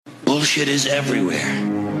Bullshit is everywhere.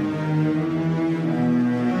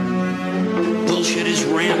 Bullshit is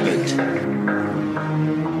rampant.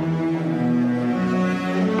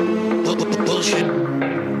 Bullshit.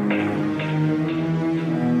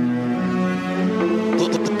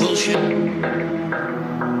 Bullshit.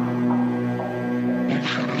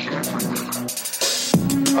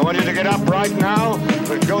 I want you to get up right now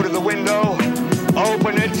and go to the window,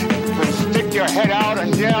 open it, and stick your head out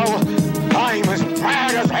and yell, "I'm as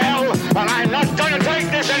mad as hell, and I'm not going to take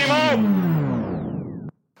this anymore!"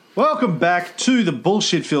 Welcome back to the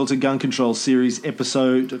Bullshit Filter Gun Control Series,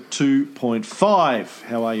 episode 2.5.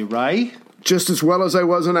 How are you, Ray? Just as well as I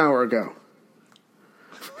was an hour ago.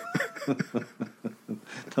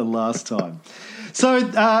 The last time. So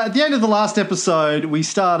at the end of the last episode, we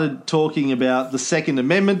started talking about the Second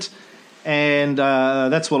Amendment, and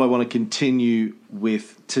that's what I want to continue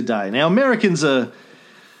with today. Now, Americans are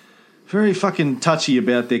very fucking touchy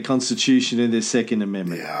about their Constitution and their Second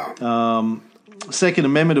Amendment. Yeah. Second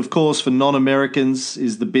Amendment, of course, for non-Americans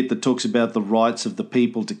is the bit that talks about the rights of the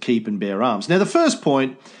people to keep and bear arms. Now, the first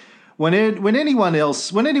point, when anyone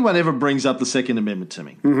ever brings up the Second Amendment to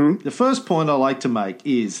me, the first point I like to make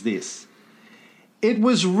is this. It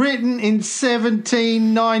was written in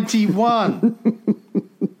 1791.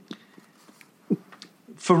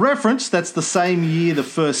 For reference, that's the same year the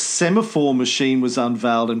first semaphore machine was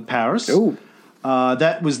unveiled in Paris. Ooh.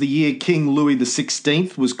 That was the year King Louis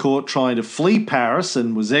XVI was caught trying to flee Paris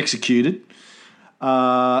and was executed.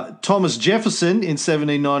 Thomas Jefferson in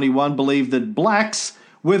 1791 believed that blacks,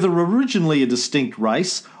 whether originally a distinct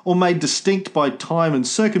race or made distinct by time and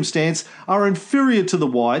circumstance, are inferior to the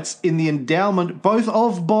whites in the endowment both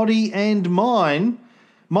of body and mind,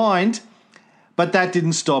 but that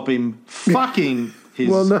didn't stop him fucking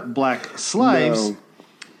his black slaves. No.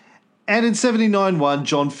 And in 1791,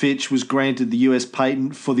 John Fitch was granted the US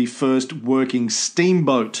patent for the first working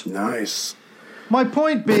steamboat. Nice. My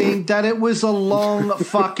point being that it was a long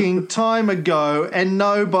fucking time ago and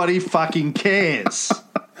nobody fucking cares.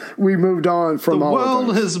 We moved on from The all of world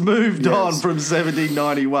those. has moved Yes. on from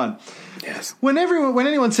 1791. Yes. When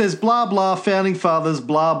anyone says blah, blah, Founding Fathers,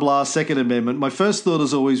 blah, blah, Second Amendment, my first thought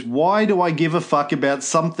is always, why do I give a fuck about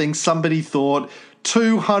something somebody thought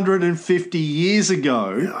 250 years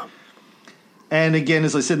ago? Yeah. And again,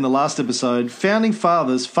 as I said in the last episode, Founding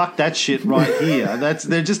Fathers, fuck that shit right here.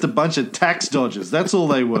 They're just a bunch of tax dodgers. That's all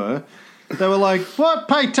they were. They were like, what?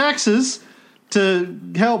 Pay taxes to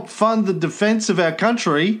help fund the defense of our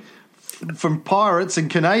country from pirates and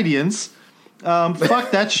Canadians?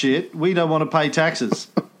 Fuck that shit. We don't want to pay taxes.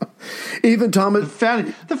 Even Thomas.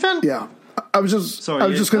 Yeah. I was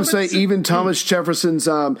just going to say, even Thomas Jefferson's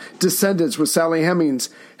descendants with Sally Hemings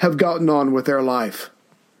have gotten on with their life.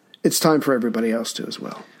 It's time for everybody else to as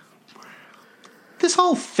well. This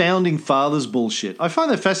whole Founding Fathers bullshit, I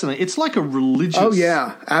find that fascinating. It's like a religious Oh,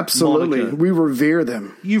 yeah, absolutely. moniker. We revere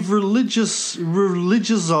them. You've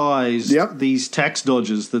religiousized these tax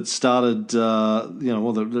dodgers that started,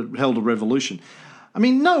 that held a revolution. I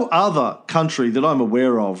mean, no other country that I'm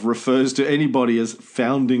aware of refers to anybody as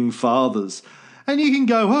Founding Fathers. And you can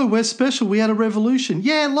go, oh, we're special, we had a revolution.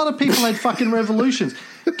 Yeah, a lot of people had fucking revolutions.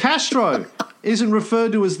 Castro isn't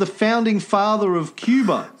referred to as the founding father of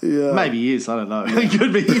Cuba. Yeah. Maybe he is, I don't know. He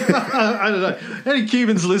could be. I don't know. Any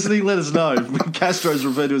Cubans listening, let us know. Castro's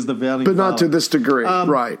referred to as the founding father. But not to this degree,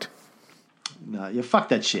 right. No, yeah, fuck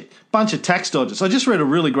that shit. Bunch of tax dodgers. I just read a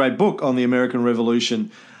really great book on the American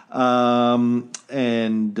Revolution. I want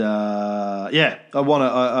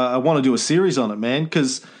to do a series on it, man,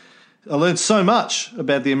 because I learned so much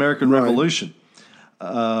about the American Revolution.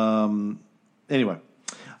 Anyway.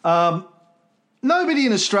 Nobody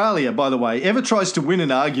in Australia, by the way, ever tries to win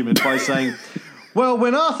an argument by saying, well,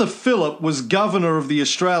 when Arthur Phillip was governor of the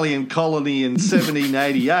Australian colony in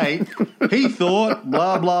 1788, he thought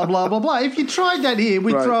blah, blah, blah, blah, blah. If you tried that here,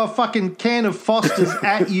 we'd throw a fucking can of Foster's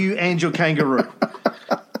at you and your kangaroo.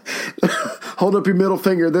 Hold up your middle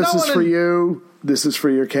finger. This is for you. This is for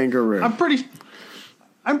your kangaroo. I'm pretty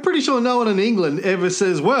sure no one in England ever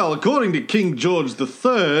says, well, according to King George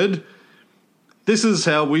III, this is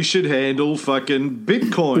how we should handle fucking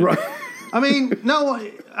Bitcoin. Right. I mean,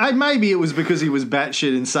 maybe it was because he was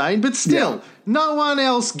batshit insane, but still, no one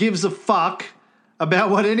else gives a fuck about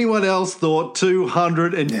what anyone else thought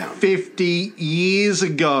 250 years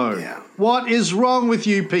ago. Yeah. What is wrong with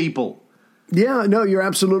you people? Yeah, no, you're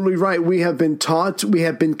absolutely right. We have been taught, we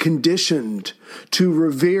have been conditioned to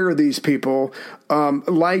revere these people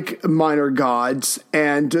like minor gods,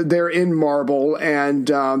 and they're in marble, and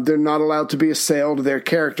they're not allowed to be assailed. Their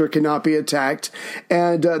character cannot be attacked,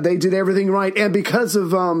 and they did everything right. And because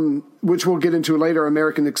of, which we'll get into later,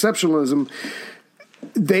 American exceptionalism,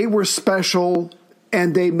 they were special,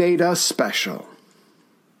 and they made us special.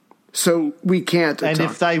 So we can't attack. And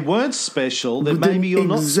if they weren't special, then maybe you're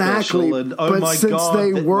not special. And oh but my since God,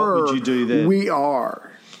 they were, what would you do then? We are.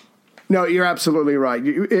 No, you're absolutely right.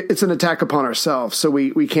 It's an attack upon ourselves, so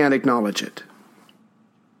we can't acknowledge it.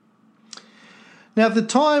 Now, at the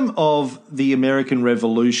time of the American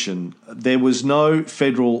Revolution, there was no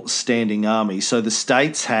federal standing army. So the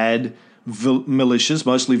states had militias,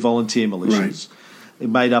 mostly volunteer militias. Right.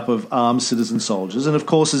 Made up of armed citizen soldiers. And, of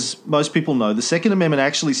course, as most people know, the Second Amendment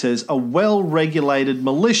actually says a well-regulated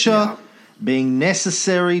militia being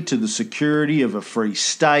necessary to the security of a free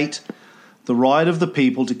state, the right of the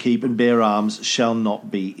people to keep and bear arms shall not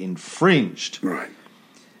be infringed. Right.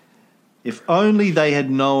 If only they had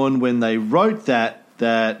known when they wrote that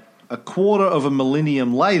a quarter of a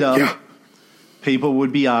millennium later, people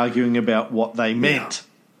would be arguing about what they meant.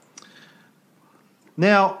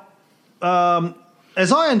 Now,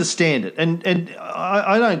 as I understand it, and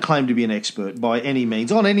I don't claim to be an expert by any means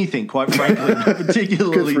on anything, quite frankly,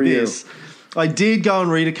 particularly this. I did go and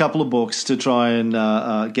read a couple of books to try and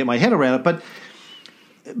get my head around it. But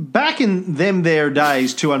back in their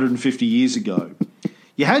days, 250 years ago,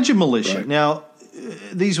 you had your militia. Right. Now,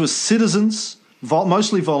 these were citizens,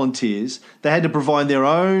 mostly volunteers. They had to provide their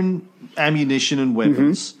own ammunition and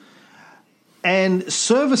weapons. And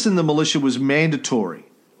service in the militia was mandatory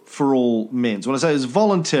for all men. So when I say it was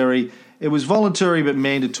voluntary but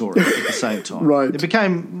mandatory at the same time. Right. It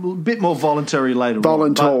became a bit more voluntary later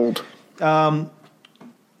Voluntold. on.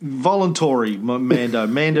 Voluntary,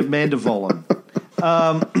 Mandavolan.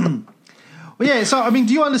 Well, yeah, so, I mean,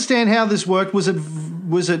 do you understand how this worked? Was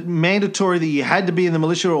it mandatory that you had to be in the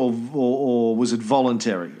militia, or was it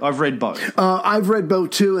voluntary? I've read both. I've read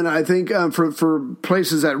both, too, and I think for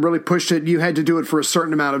places that really pushed it, you had to do it for a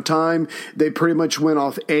certain amount of time. They pretty much went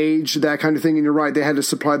off age, that kind of thing, and you're right, they had to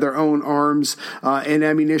supply their own arms and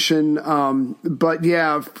ammunition. But,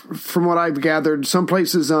 yeah, from what I've gathered, some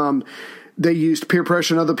places they used peer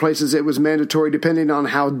pressure, and other places it was mandatory, depending on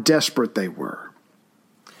how desperate they were.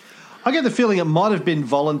 I get the feeling it might have been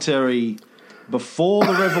voluntary before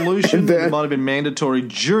the revolution. It might have been mandatory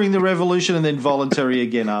during the revolution and then voluntary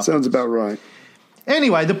again after. Sounds about right.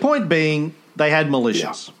 Anyway, the point being they had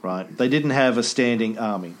militias, right? They didn't have a standing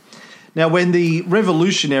army. Now, when the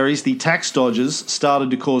revolutionaries, the tax dodgers, started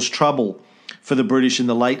to cause trouble for the British in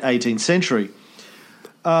the late 18th century,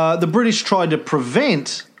 the British tried to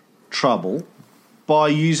prevent trouble by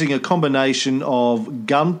using a combination of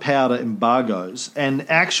gunpowder embargoes and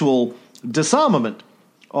actual disarmament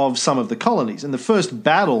of some of the colonies. And the first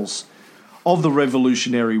battles of the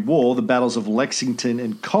Revolutionary War, the battles of Lexington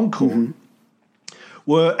and Concord,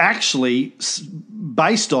 were actually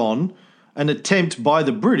based on an attempt by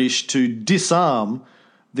the British to disarm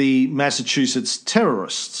the Massachusetts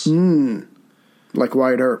terrorists. Like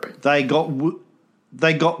Wyatt Earp. They got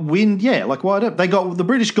wind, like Wyatt Earp. The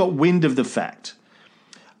British got wind of the fact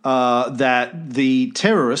that the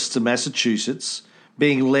terrorists in Massachusetts,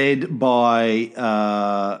 being led by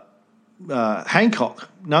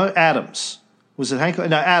Adams. Was it Hancock?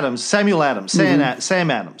 No, Adams. Samuel Adams. Sam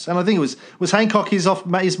Adams. And I think it was Hancock his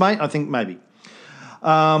mate? I think maybe.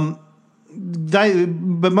 But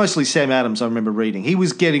mostly Sam Adams. I remember reading. He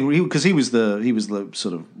was because he was the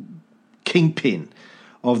sort of kingpin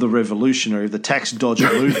of the revolutionary, of the tax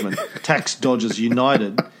dodger movement, Tax Dodgers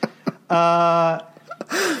United. They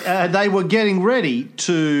were getting ready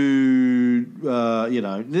to,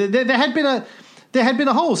 there had been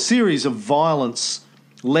a whole series of violence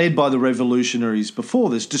led by the revolutionaries before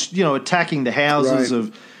this, just attacking the houses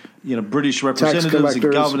of British representatives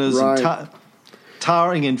and governors, and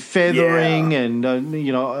tarring and feathering, and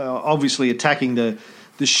obviously attacking the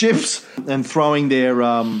ships and throwing their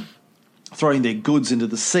goods into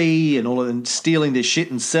the sea and stealing their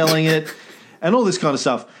shit and selling it, and all this kind of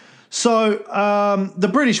stuff. So the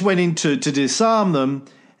British went in to disarm them,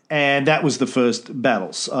 and that was the first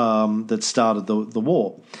battles that started the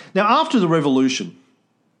war. Now, after the Revolution,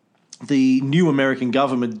 the new American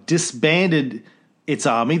government disbanded its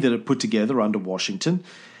army that it put together under Washington,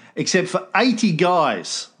 except for 80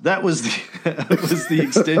 guys. That was the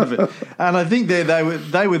extent of it. And I think they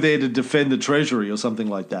were there to defend the treasury or something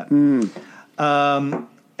like that. And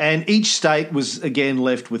each state was again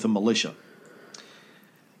left with a militia.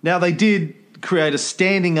 Now, they did create a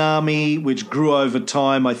standing army which grew over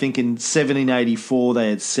time. I think in 1784 they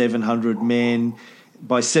had 700 men.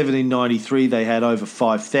 By 1793 they had over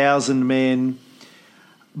 5,000 men.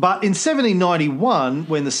 But in 1791,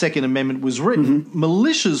 when the Second Amendment was written,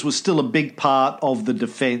 militias were still a big part of the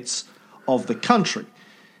defence of the country.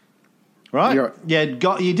 Right? They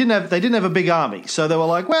didn't have a big army. So they were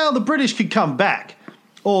like, well, the British could come back,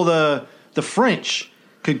 or the French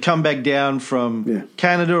could come back down from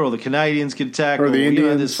Canada, or the Canadians could attack, or the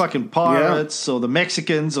Indians. There's fucking pirates, or the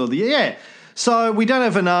Mexicans, or So we don't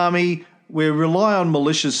have an army. We rely on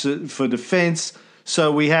militias for defence.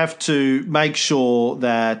 So we have to make sure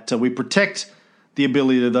that we protect the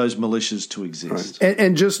ability of those militias to exist. Right.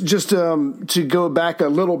 And just to go back a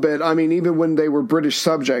little bit, I mean, even when they were British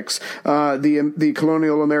subjects, the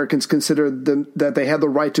colonial Americans considered that they had the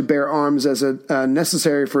right to bear arms as a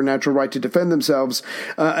necessary for a natural right to defend themselves,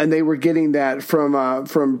 and they were getting that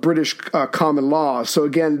from British common law. So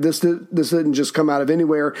again, this didn't just come out of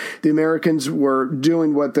anywhere. The Americans were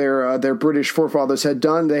doing what their British forefathers had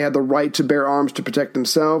done. They had the right to bear arms to protect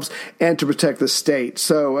themselves and to protect the state.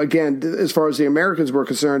 So again, as far as the Americans were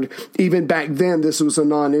concerned, even back then, this was a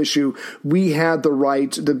non-issue. We had the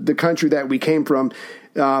right, the country that we came from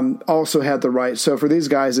also had the right. So for these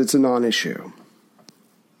guys, it's a non-issue.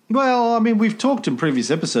 Well, I mean, we've talked in previous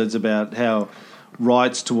episodes about how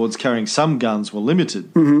rights towards carrying some guns were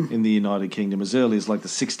limited in the United Kingdom as early as like the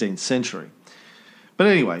 16th century. But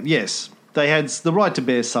anyway, yes, they had the right to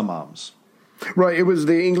bear some arms. Right, it was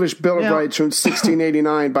the English Bill of Rights from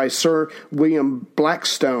 1689 by Sir William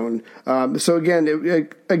Blackstone. So again,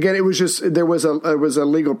 it was just there was a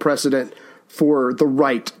legal precedent for the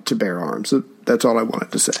right to bear arms. So that's all I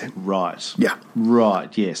wanted to say. Right. Yeah.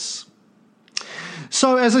 Right. Yes.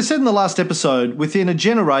 So as I said in the last episode, within a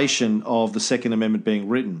generation of the Second Amendment being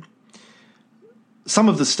written, some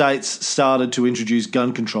of the states started to introduce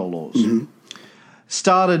gun control laws.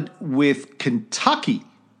 Started with Kentucky,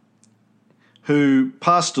 who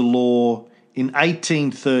passed a law in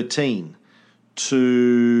 1813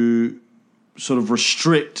 to sort of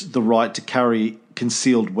restrict the right to carry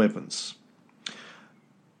concealed weapons.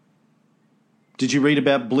 Did you read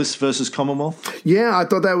about Bliss versus Commonwealth? Yeah, I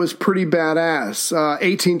thought that was pretty badass.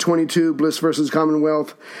 1822, Bliss versus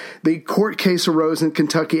Commonwealth. The court case arose in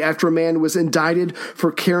Kentucky after a man was indicted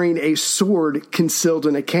for carrying a sword concealed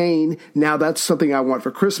in a cane. Now that's something I want for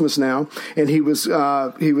Christmas now. And he was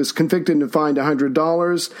convicted and fined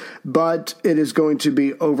 $100, but it is going to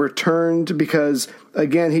be overturned because,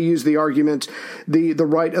 again, he used the argument, the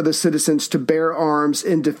right of the citizens to bear arms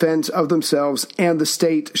in defense of themselves and the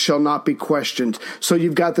state shall not be questioned. So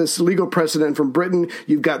you've got this legal precedent from Britain.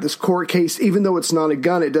 You've got this court case. Even though it's not a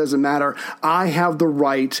gun, it doesn't matter. I have the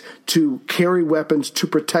right to carry weapons to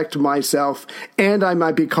protect myself, and I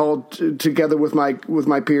might be called together with my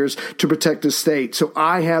peers to protect the state. So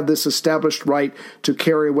I have this established right to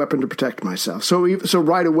carry a weapon to protect myself. So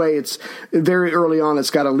right away, it's very early on,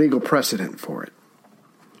 it's got a legal precedent for it.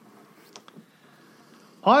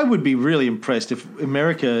 I would be really impressed if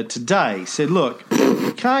America today said, look,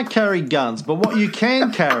 you can't carry guns, but what you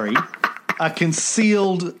can carry are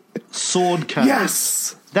concealed sword canes.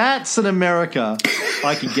 Yes! That's an America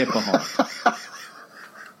I could get behind.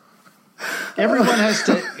 Everyone has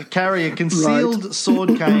to carry a concealed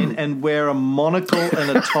sword cane and wear a monocle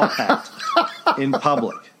and a top hat in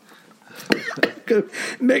public.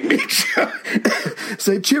 Make me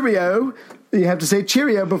say cheerio. You have to say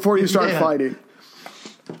cheerio before you start fighting.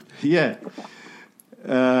 Yeah.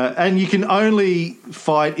 And you can only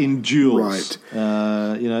fight in duels.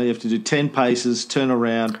 Right. You have to do 10 paces, turn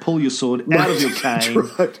around, pull your sword out of your cane,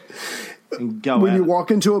 right. and go When at you it.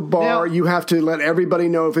 walk into a bar, Now, you have to let everybody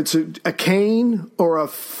know if it's a cane or a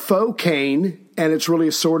faux cane, and it's really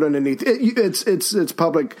a sword underneath. It's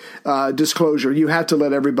public disclosure. You have to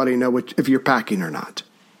let everybody know if you're packing or not.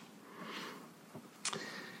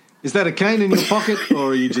 Is that a cane in your pocket,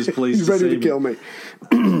 or are you just pleased He's to ready see to kill me.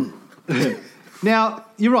 Now,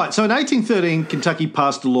 you're right. So in 1813, Kentucky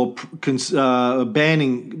passed a law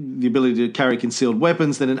banning the ability to carry concealed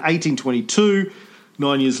weapons. Then in 1822,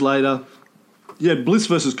 9 years later, you had Bliss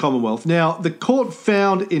versus Commonwealth. Now, the court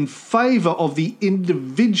found in favour of the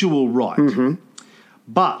individual right,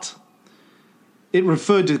 but it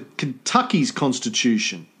referred to Kentucky's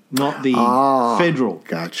constitution, not the federal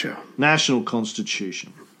national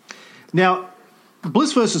constitution. Now,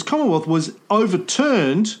 Bliss versus Commonwealth was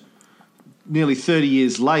overturned nearly 30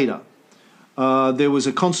 years later. There was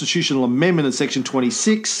a constitutional amendment in Section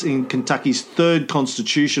 26 in Kentucky's third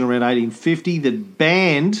constitution around 1850 that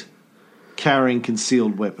banned carrying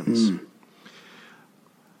concealed weapons.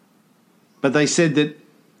 But they said that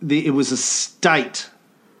it was a state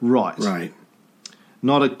right. Right.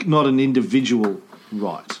 Not an individual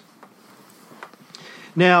right.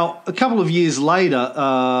 Now, a couple of years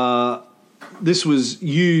later, this was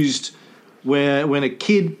used when a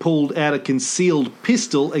kid pulled out a concealed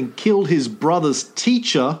pistol and killed his brother's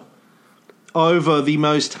teacher over the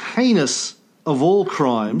most heinous of all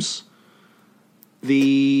crimes,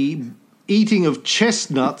 the eating of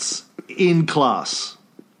chestnuts in class.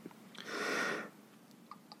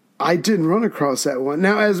 I didn't run across that one.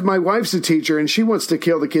 Now, as my wife's a teacher and she wants to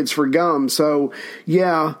kill the kids for gum, so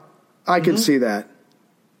yeah, I can see that.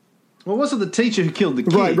 Well, it wasn't the teacher who killed the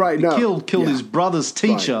kid. Right, the no. killed his brother's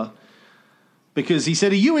teacher because he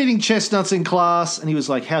said, "Are you eating chestnuts in class?" And he was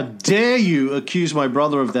like, "How dare you accuse my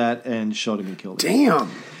brother of that?" and shot him and killed him.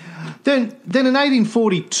 Damn. Then in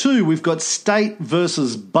 1842, we've got State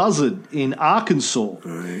versus Buzzard in Arkansas.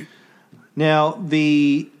 Right. Now,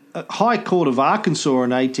 the High Court of Arkansas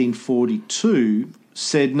in 1842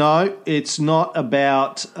 said, no, it's not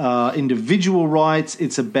about individual rights,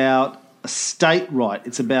 it's about a state right.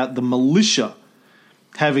 It's about the militia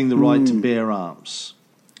having the right to bear arms.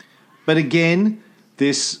 But again,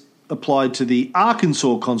 this applied to the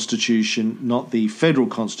Arkansas Constitution, not the federal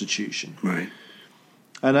Constitution. Right.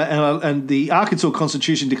 And the Arkansas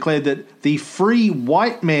Constitution declared that the free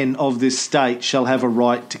white men of this state shall have a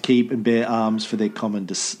right to keep and bear arms for their common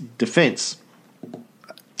defense.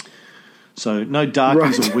 So no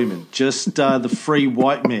darkies or women, just the free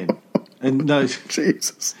white men, and no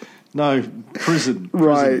Jesus, no prisoners.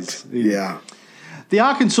 Right? Yeah. The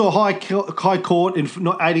Arkansas High Court in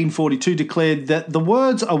 1842 declared that the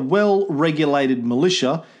words "a well-regulated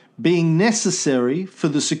militia" being necessary for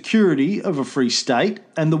the security of a free state,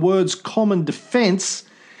 and the words "common defence"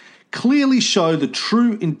 clearly show the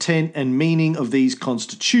true intent and meaning of these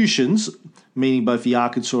constitutions, meaning both the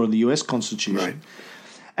Arkansas and the US Constitution,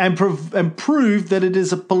 and prove that it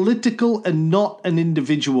is a political and not an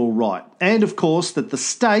individual right. And, of course, that the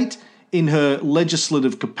state, in her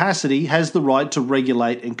legislative capacity, has the right to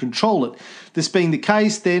regulate and control it. This being the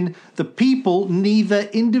case, then, the people neither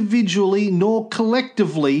individually nor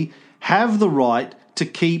collectively have the right to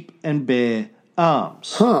keep and bear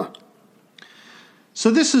arms. Huh.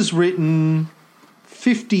 So this is written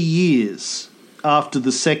 50 years after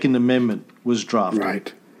the Second Amendment was drafted.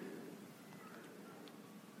 Right.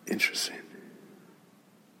 Interesting.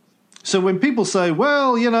 So when people say,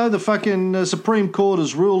 well, you know, the fucking Supreme Court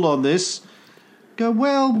has ruled on this, go,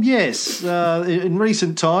 well, yes, in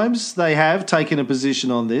recent times they have taken a position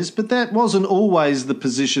on this, but that wasn't always the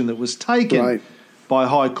position that was taken by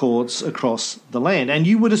high courts across the land. And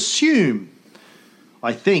you would assume,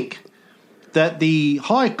 I think, that the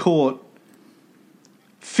High Court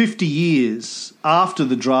 50 years after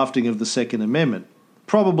the drafting of the Second Amendment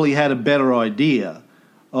probably had a better idea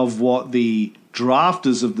of what the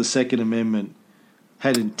drafters of the Second Amendment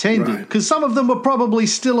had intended, because some of them were probably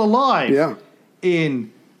still alive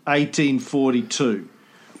in 1842.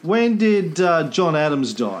 When did John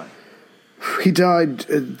Adams die? He died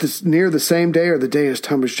near the same day or the day as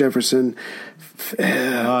Thomas Jefferson.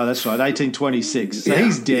 Oh, that's right, 1826. So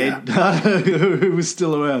he's dead. Who was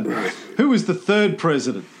still around? Who was the third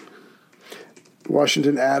president?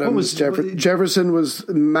 Washington, Adams, Jefferson was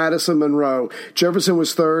Madison, Monroe. Jefferson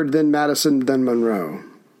was third, then Madison, then Monroe.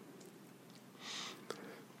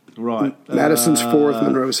 Right. Madison's fourth,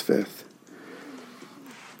 Monroe's fifth.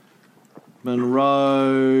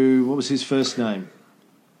 Monroe, what was his first name?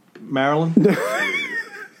 Marilyn?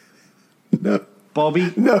 No.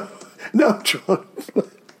 Bobby? No, John.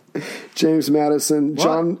 James Madison. What?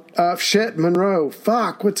 John, Monroe.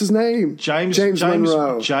 Fuck, what's his name? James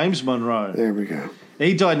Monroe. James Monroe. There we go.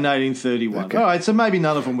 He died in 1831. Okay. All right, so maybe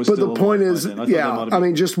none of them were still alive. But the point is, I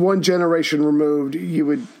mean, just one generation removed, you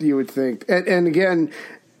would think. And again,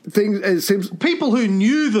 it seems people who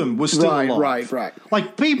knew them were still alive. Right.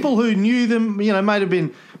 Like people who knew them, you know, might have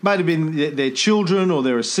been their children or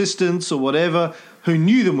their assistants or whatever, who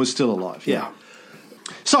knew them were still alive. Yeah.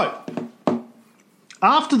 So,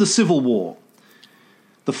 after the Civil War,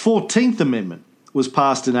 the 14th Amendment was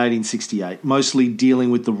passed in 1868, mostly dealing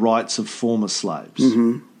with the rights of former slaves,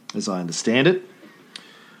 as I understand it.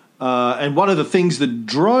 And one of the things that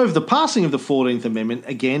drove the passing of the 14th Amendment,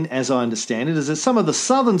 again, as I understand it, is that some of the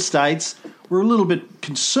southern states were a little bit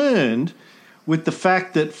concerned with the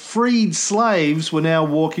fact that freed slaves were now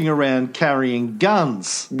walking around carrying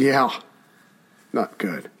guns. Yeah. Not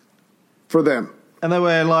good. For them. And they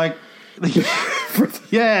were like,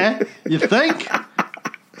 yeah, you think?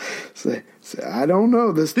 Say, I don't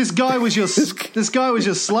know. This guy was your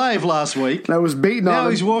slave last week. I was beating on him. Now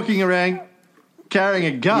he's walking around carrying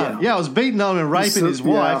a gun. Yeah, I was beating on and raping his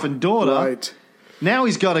wife and daughter. Right. Now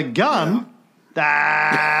he's got a gun.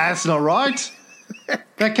 That's not right.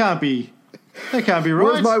 That can't be right.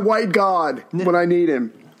 Where's my white God when I need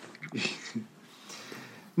him?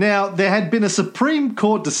 Now, there had been a Supreme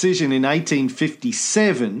Court decision in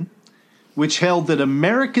 1857 which held that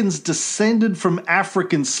Americans descended from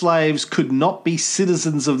African slaves could not be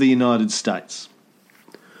citizens of the United States.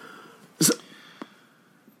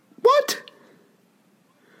 What?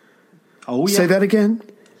 Oh, yeah. Say that again?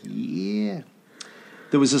 Yeah.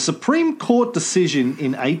 There was a Supreme Court decision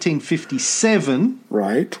in 1857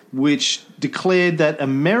 Right. which declared that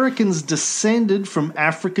Americans descended from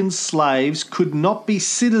African slaves could not be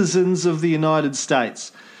citizens of the United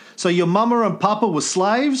States. So your mama and papa were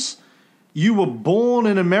slaves, you were born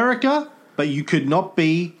in America, but you could not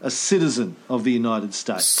be a citizen of the United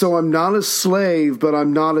States. So I'm not a slave, but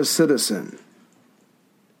I'm not a citizen.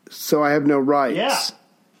 So I have no rights. Yeah.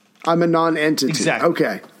 I'm a non-entity. Exactly.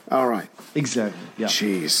 Okay. All right. Exactly. Yeah.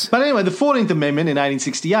 Jeez. But anyway, the 14th Amendment in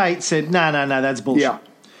 1868 said, no, that's bullshit. Yeah.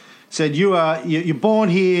 Said you're born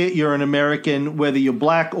here, you're an American, whether you're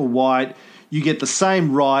black or white, you get the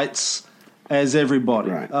same rights as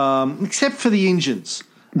everybody, Right. Except for the Indians.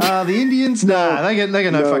 The Indians, they get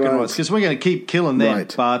no fucking rights because we're going to keep killing them.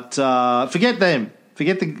 Right. But forget them.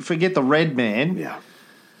 Forget the red man. Yeah.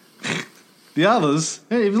 The others,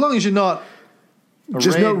 as long as you're not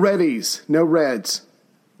Just no reddies. No reds.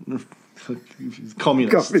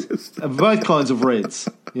 communists. Both kinds of reds.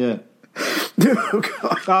 Yeah. Oh,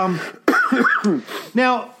 God.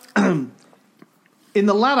 Now, in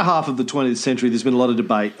the latter half of the 20th century, there's been a lot of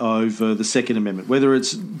debate over the Second Amendment, whether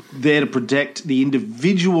it's there to protect the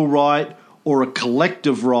individual right or a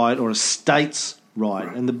collective right or a state's right.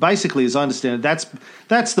 And basically, as I understand it,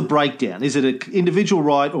 that's the breakdown. Is it an individual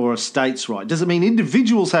right or a state's right? Does it mean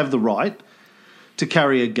individuals have the right to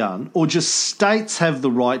carry a gun or just states have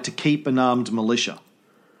the right to keep an armed militia?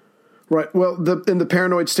 Right. Well, in the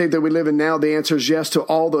paranoid state that we live in now, the answer is yes to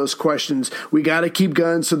all those questions. We got to keep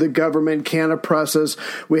guns so the government can't oppress us.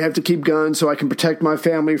 We have to keep guns so I can protect my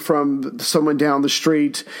family from someone down the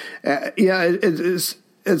street. It's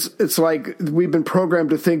like we've been programmed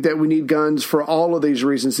to think that we need guns for all of these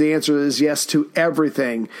reasons. The answer is yes to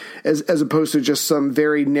everything, as opposed to just some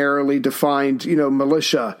very narrowly defined,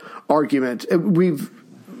 militia argument.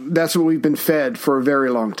 That's what we've been fed for a very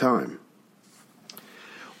long time.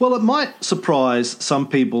 Well, it might surprise some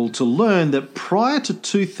people to learn that prior to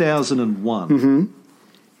 2001,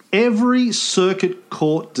 every circuit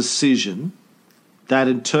court decision that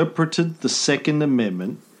interpreted the Second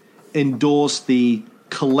Amendment endorsed the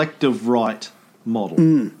collective right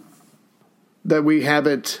model. That we have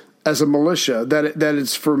it as a militia, that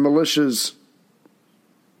it's for militias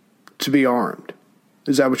to be armed.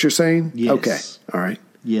 Is that what you're saying? Yes. Okay. All right.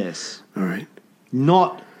 Yes. All right.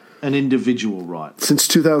 Not an individual right. Since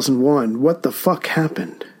 2001, what the fuck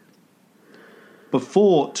happened?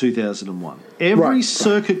 Before 2001, every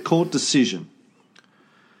circuit court decision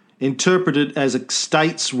interpreted as a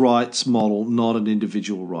states' rights model, not an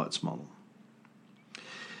individual rights model.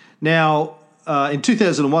 Now, in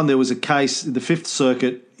 2001, there was a case, the Fifth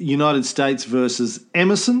Circuit, United States versus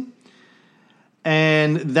Emerson,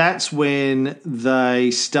 and that's when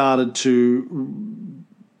they started to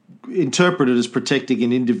interpret it as protecting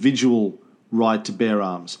an individual right to bear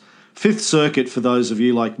arms. Fifth Circuit, for those of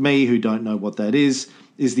you like me who don't know what that is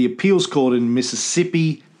the appeals court in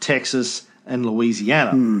Mississippi, Texas, and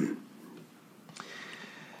Louisiana.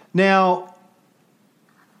 Now,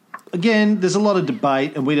 again, there's a lot of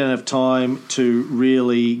debate, and we don't have time to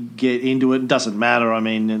really get into it. It doesn't matter. I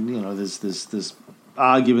mean, there's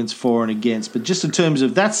arguments for and against, but just in terms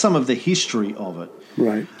of that's some of the history of it.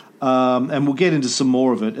 Right. And we'll get into some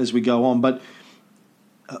more of it as we go on. But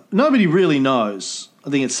nobody really knows,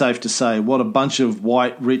 I think it's safe to say, what a bunch of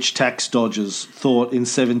white rich tax dodgers thought in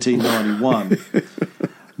 1791,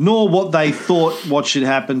 nor what they thought what should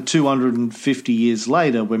happen 250 years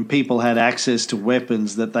later when people had access to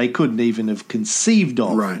weapons that they couldn't even have conceived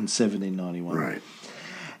of in 1791. Right.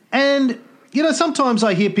 And, sometimes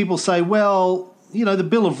I hear people say, well, the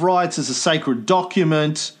Bill of Rights is a sacred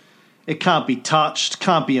document. It can't be touched,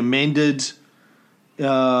 can't be amended.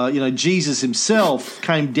 Jesus himself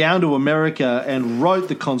came down to America and wrote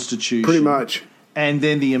the Constitution. Pretty much. And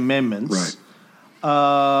then the amendments.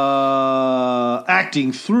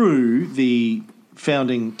 Acting through the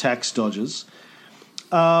founding tax dodgers.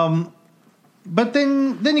 But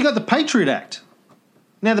then you got the Patriot Act.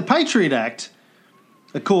 Now, the Patriot Act,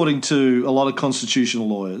 according to a lot of constitutional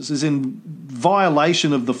lawyers, is in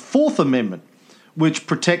violation of the Fourth Amendment, which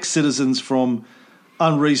protects citizens from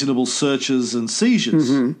unreasonable searches and seizures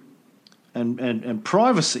and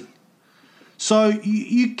privacy. So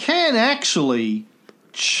you can actually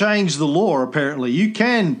change the law, apparently. You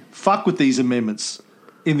can fuck with these amendments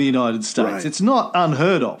in the United States. Right. It's not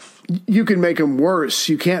unheard of. You can make them worse.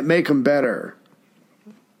 You can't make them better.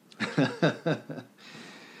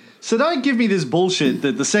 So don't give me this bullshit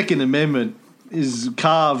that the Second Amendment is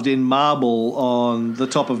carved in marble on the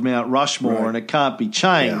top of Mount Rushmore and it can't be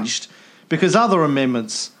changed because other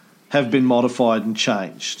amendments have been modified and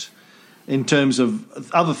changed in terms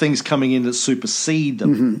of other things coming in that supersede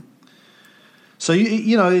them. So,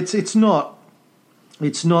 it's not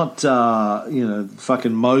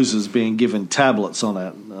fucking Moses being given tablets on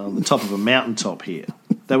the top of a mountaintop here.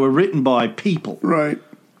 They were written by people. Right.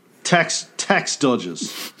 Tax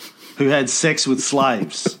dodgers who had sex with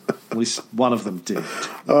slaves. At least one of them did.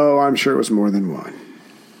 Oh, I'm sure it was more than one.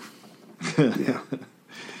 Yeah.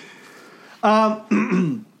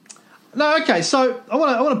 No, okay. So I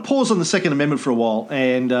want to pause on the Second Amendment for a while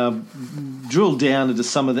and drill down into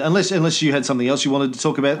some of the. Unless you had something else you wanted to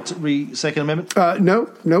talk about the Second Amendment. No.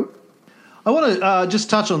 I want to just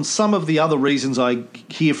touch on some of the other reasons I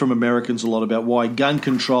hear from Americans a lot about why gun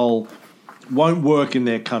control won't work in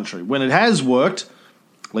their country. When it has worked,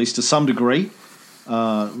 at least to some degree,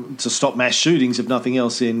 to stop mass shootings, if nothing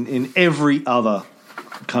else, in every other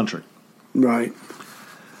country. Right.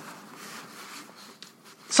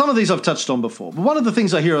 Some of these I've touched on before. But one of the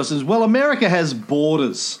things I hear is, well, America has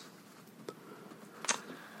borders.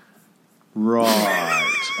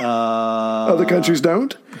 Right. Other countries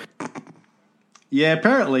don't? Yeah,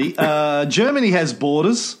 apparently. Germany has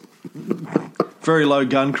borders. Very low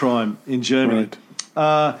gun crime in Germany.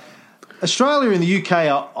 Right. Australia and the UK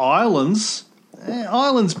are islands.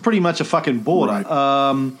 Island's pretty much a fucking border.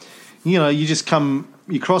 Right.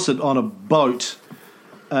 You cross it on a boat.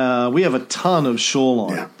 We have a ton of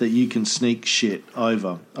shoreline that you can sneak shit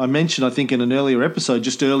over. I mentioned, I think, in an earlier episode,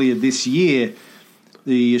 just earlier this year,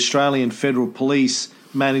 the Australian Federal Police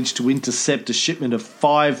managed to intercept a shipment of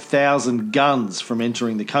 5,000 guns from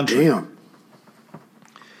entering the country. Damn.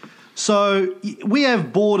 So we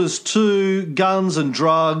have borders too, guns and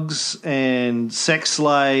drugs and sex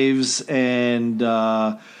slaves and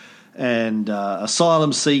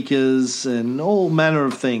asylum seekers and all manner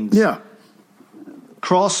of things. Yeah.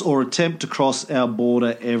 Cross or attempt to cross our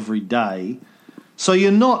border every day. So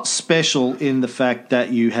you're not special in the fact that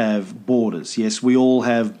you have borders. Yes, we all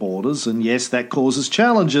have borders, and yes, that causes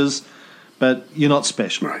challenges, but you're not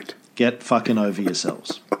special. Right. Get fucking over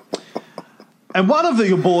yourselves. And one of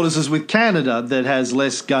your borders is with Canada that has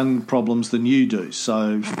less gun problems than you do.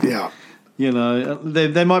 So, Yeah.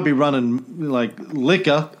 they might be running like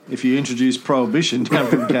liquor if you introduce prohibition down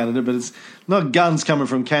from Canada, but it's not guns coming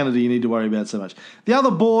from Canada you need to worry about so much. The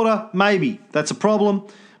other border, maybe. That's a problem,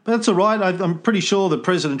 but that's all right. I'm pretty sure that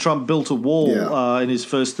President Trump built a wall in his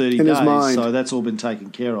first 30 in days, his mind. So that's all been taken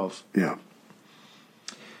care of. Yeah.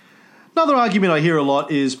 Another argument I hear a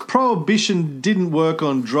lot is prohibition didn't work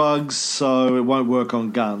on drugs, so it won't work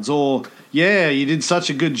on guns. Or, yeah, you did such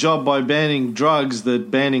a good job by banning drugs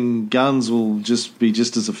that banning guns will just be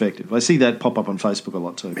just as effective. I see that pop up on Facebook a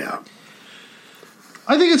lot too. Yeah.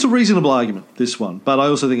 I think it's a reasonable argument, this one, but I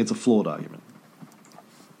also think it's a flawed argument.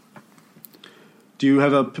 Do you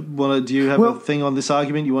have a thing on this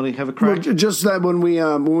argument you want to have a crack? Well, just that when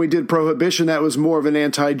we did prohibition, that was more of an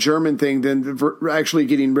anti-German thing than actually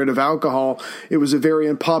getting rid of alcohol. It was a very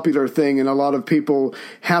unpopular thing, and a lot of people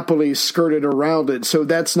happily skirted around it. So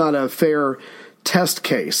that's not a fair test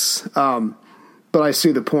case. But I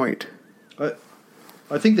see the point.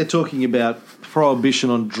 I think they're talking about prohibition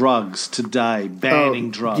on drugs today,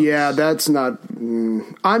 banning drugs. Yeah, that's not...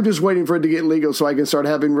 I'm just waiting for it to get legal so I can start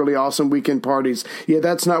having really awesome weekend parties. Yeah,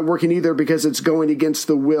 that's not working either because it's going against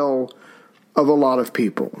the will of a lot of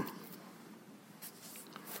people.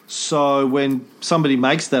 So when somebody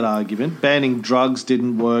makes that argument, banning drugs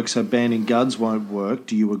didn't work, so banning guns won't work,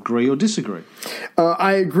 do you agree or disagree?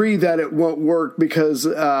 I agree that it won't work because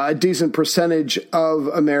a decent percentage of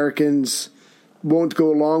Americans won't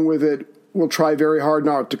go along with it, will try very hard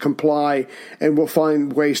not to comply, and will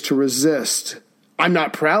find ways to resist. I'm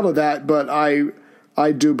not proud of that, but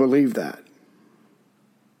I do believe that.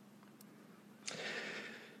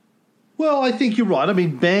 Well, I think you're right. I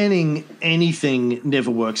mean, banning anything never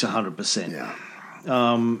works 100%. Yeah.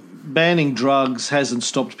 Banning drugs hasn't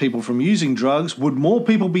stopped people from using drugs. Would more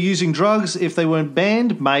people be using drugs if they weren't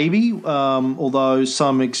banned? Maybe, although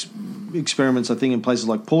some experiments, I think, in places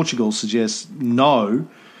like Portugal suggest no.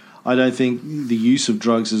 I don't think the use of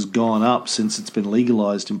drugs has gone up since it's been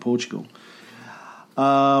legalized in Portugal.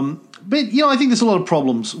 But, I think there's a lot of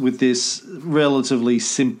problems with this relatively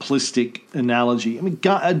simplistic analogy. I mean,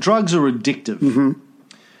 drugs are addictive.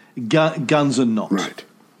 Guns are not. Right.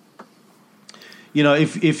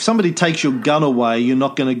 If somebody takes your gun away, you're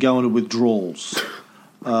not going to go into withdrawals.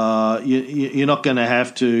 You're not going to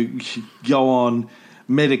have to go on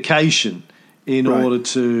medication in order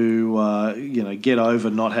to, get over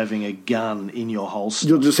not having a gun in your holster.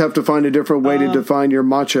 You'll just have to find a different way to define your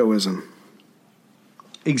machoism.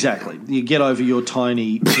 Exactly. You get over your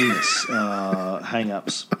tiny penis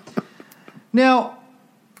hang-ups. Now,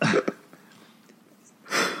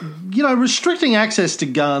 restricting access to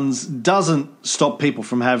guns doesn't stop people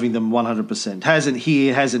from having them 100%. Hasn't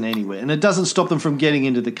here, hasn't anywhere. And it doesn't stop them from getting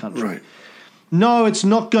into the country. Right. No, it's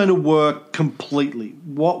not going to work completely.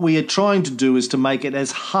 What we are trying to do is to make it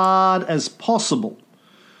as hard as possible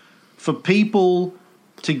for people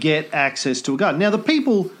to get access to a gun. Now, the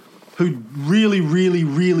people who really, really,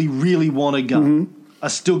 really, really want a gun are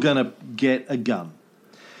still going to get a gun.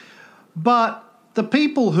 But the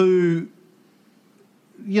people who,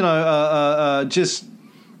 just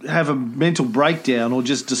have a mental breakdown or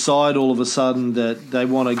just decide all of a sudden that they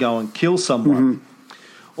want to go and kill someone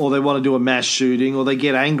or they want to do a mass shooting or they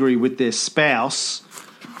get angry with their spouse,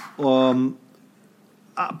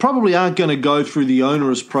 probably aren't going to go through the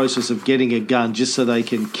onerous process of getting a gun just so they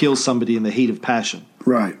can kill somebody in the heat of passion.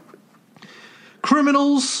 Right.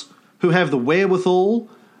 Criminals who have the wherewithal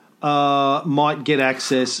might get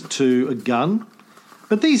access to a gun,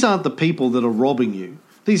 but these aren't the people that are robbing you.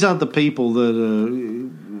 These aren't the people that are,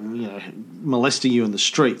 molesting you in the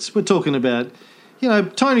streets. We're talking about,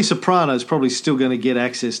 Tony Soprano's probably still going to get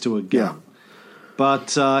access to a gun,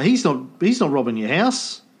 but he's not robbing your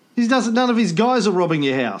house. None of his guys are robbing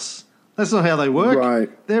your house. That's not how they work.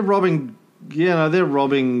 Right. They're robbing, they're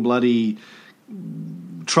robbing bloody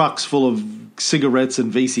trucks full of cigarettes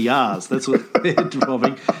and VCRs. That's what they're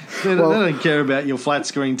robbing. They don't care about your flat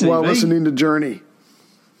screen TV. While listening to Journey.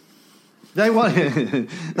 They want that's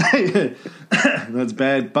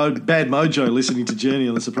bad mojo listening to Journey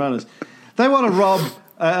on The Sopranos. They want to rob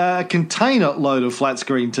a container load of flat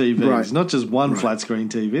screen TVs, not just one flat screen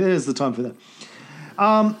TV. There's the time for that.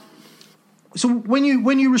 So when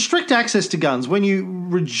you restrict access to guns, when you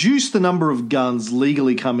reduce the number of guns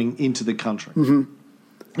legally coming into the country,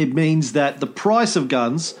 it means that the price of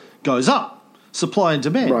guns goes up, supply and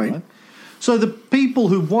demand. Right? So the people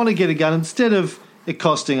who want to get a gun, instead of it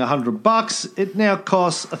costing $100, it now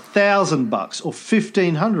costs $1,000 or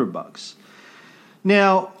 $1,500.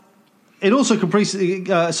 Now, it also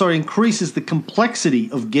increases the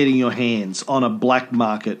complexity of getting your hands on a black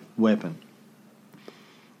market weapon.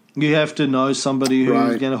 You have to know somebody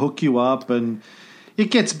who's going to hook you up, and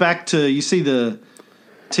it gets back to, you see the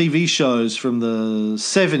TV shows from the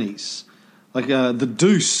 70s, like The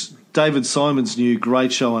Deuce, David Simon's new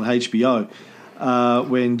great show on HBO,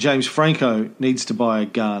 when James Franco needs to buy a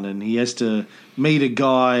gun and he has to meet a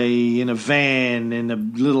guy in a van in a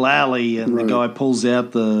little alley, and the guy pulls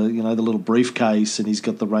out the little briefcase and he's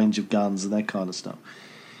got the range of guns and that kind of stuff.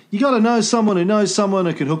 You got to know someone who knows someone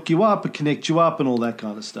who can hook you up and connect you up and all that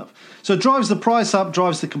kind of stuff. So it drives the price up,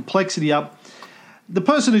 drives the complexity up. The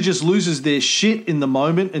person who just loses their shit in the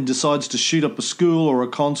moment and decides to shoot up a school or a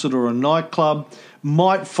concert or a nightclub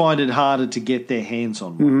might find it harder to get their hands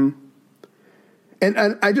on one. And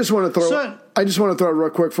I just want to throw real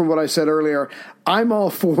quick from what I said earlier. I'm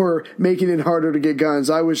all for making it harder to get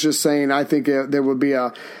guns. I was just saying I think there would be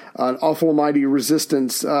an awful mighty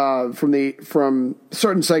resistance from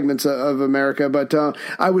certain segments of America. But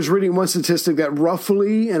I was reading one statistic that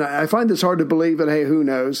roughly, and I find this hard to believe, but hey, who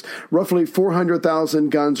knows? Roughly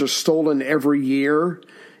 400,000 guns are stolen every year.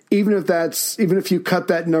 Even if you cut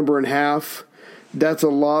that number in half, that's a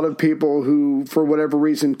lot of people who, for whatever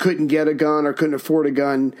reason, couldn't get a gun or couldn't afford a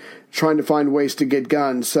gun, trying to find ways to get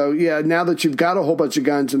guns. So, yeah, now that you've got a whole bunch of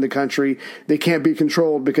guns in the country, they can't be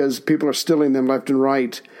controlled because people are stealing them left and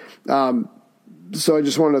right. So I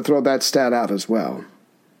just wanted to throw that stat out as well.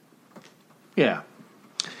 Yeah.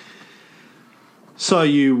 So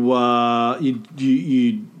you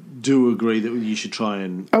do agree that you should try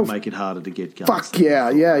and make it harder to get guns? Fuck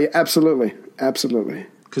yeah, absolutely.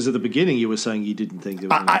 Because at the beginning you were saying you didn't think there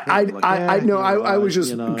was I was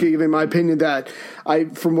just giving my opinion that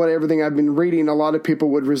from everything I've been reading, a lot of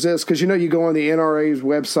people would resist because you go on the NRA's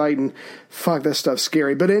website and fuck, that stuff's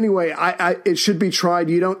scary. But anyway, it should be tried.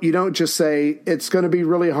 You don't just say it's going to be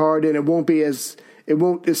really hard and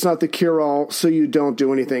it's not the cure all, so you don't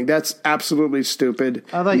do anything. That's absolutely stupid.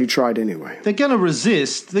 You tried anyway. They're going to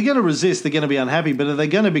resist. They're going to be unhappy. But are they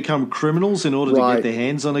going to become criminals in order to get their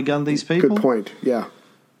hands on a gun? These people. Good point. Yeah.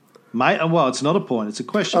 Well, it's not a point. It's a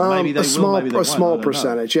question. Maybe they will, maybe they won't. A small I don't know.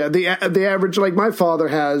 percentage, yeah. The average, like my father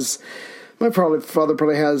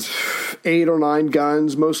probably has 8 or 9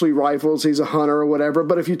 guns, mostly rifles. He's a hunter or whatever.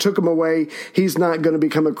 But if you took him away, he's not going to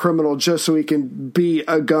become a criminal just so he can be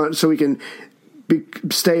a gun, so he can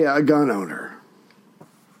stay a gun owner.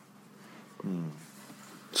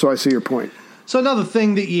 So I see your point. So another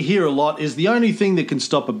thing that you hear a lot is the only thing that can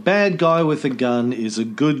stop a bad guy with a gun is a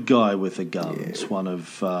good guy with a gun. Yeah. It's one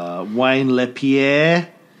of Wayne LaPierre,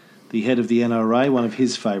 the head of the NRA, one of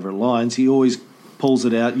his favourite lines. He always pulls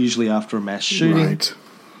it out, usually after a mass shooting. Right.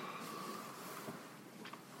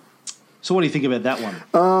 So what do you think about that one?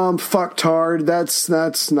 Fucktard. That's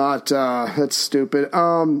stupid.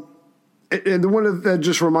 And the one that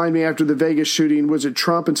just reminded me after the Vegas shooting, was it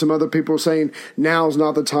Trump and some other people saying now's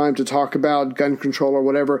not the time to talk about gun control or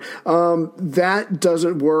whatever. That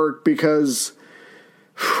doesn't work because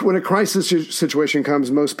when a crisis situation comes,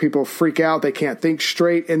 most people freak out. They can't think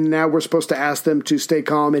straight. And now we're supposed to ask them to stay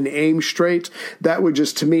calm and aim straight. That would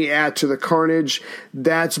just, to me, add to the carnage.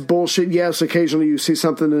 That's bullshit. Yes, occasionally you see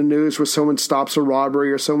something in the news where someone stops a robbery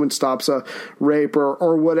or someone stops a rape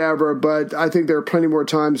or whatever. But I think there are plenty more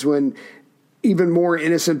times when even more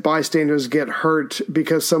innocent bystanders get hurt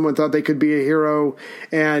because someone thought they could be a hero,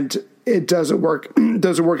 and it doesn't work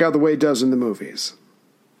out the way it does in the movies.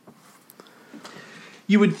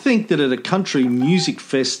 You would think that at a country music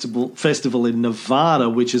festival in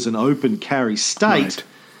Nevada, which is an open carry state, right,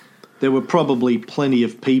 there were probably plenty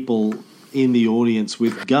of people in the audience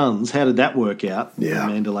with guns. How did that work out in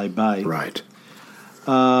Mandalay Bay? Right.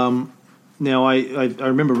 Now, I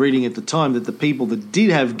remember reading at the time that the people that did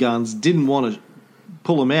have guns didn't want to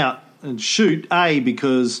pull them out and shoot, A,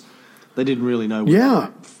 because they didn't really know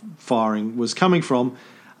where firing was coming from,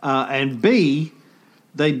 and B,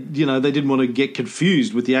 they didn't want to get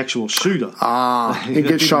confused with the actual shooter. And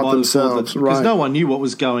get shot themselves, right. Because no one knew what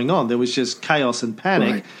was going on. There was just chaos and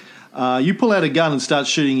panic. Right. You pull out a gun and start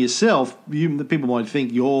shooting yourself, the people might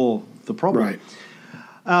think you're the problem. Right.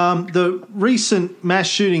 The recent mass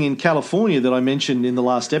shooting in California that I mentioned in the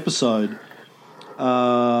last episode,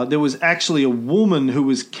 there was actually a woman who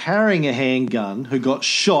was carrying a handgun who got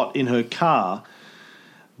shot in her car,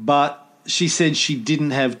 but she said she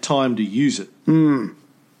didn't have time to use it.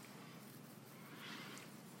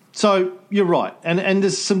 So you're right, and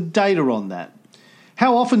there's some data on that.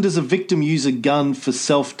 How often does a victim use a gun for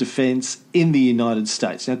self-defense in the United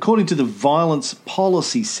States? Now, according to the Violence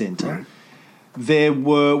Policy Center, right, there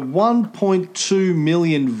were 1.2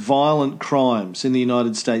 million violent crimes in the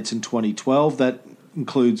United States in 2012. That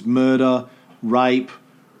includes murder, rape,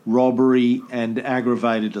 robbery, and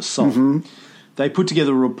aggravated assault. Mm-hmm. They put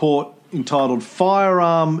together a report entitled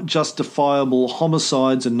Firearm Justifiable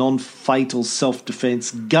Homicides and Non-Fatal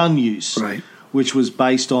Self-Defense Gun Use, right, which was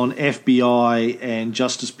based on FBI and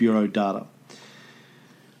Justice Bureau data.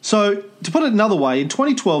 So, to put it another way, in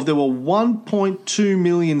 2012 there were 1.2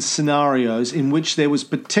 million scenarios in which there was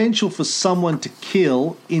potential for someone to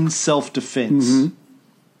kill in self-defense. Mm-hmm.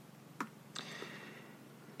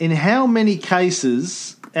 In how many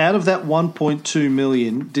cases out of that 1.2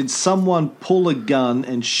 million did someone pull a gun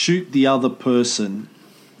and shoot the other person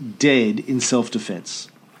dead in self-defense?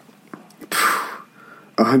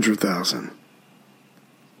 100,000.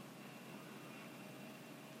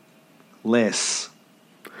 Less.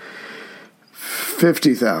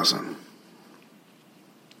 50,000.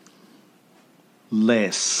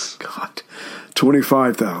 Less. God.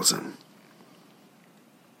 25,000.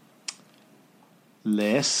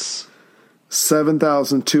 Less.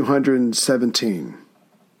 7,217.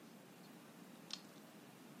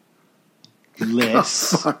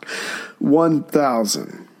 Less. Oh, fuck.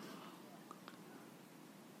 1,000.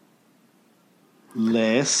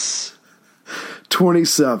 Less.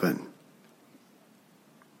 27.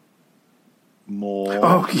 More.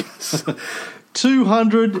 Oh, yes.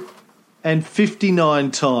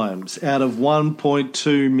 259 times out of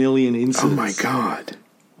 1.2 million incidents. Oh, my God.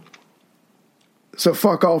 So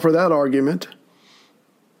fuck all for that argument.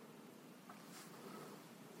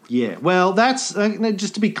 Yeah, well, that's,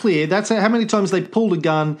 just to be clear, that's how many times they pulled a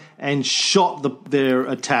gun and shot their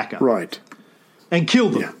attacker. Right. And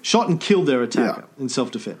killed them. Yeah. Shot and killed their attacker in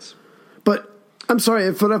self-defense. But I'm sorry,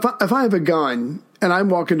 if I have a gun and I'm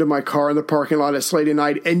walking to my car in the parking lot at late at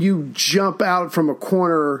night and you jump out from a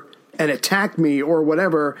corner and attack me or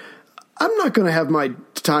whatever, I'm not going to have my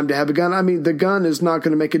time to have a gun. I mean, the gun is not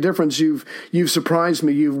going to make a difference. You've surprised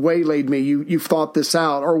me. You've waylaid me. You've thought this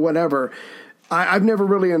out or whatever. I've never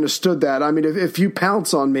really understood that. I mean, if you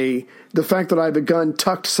pounce on me, the fact that I have a gun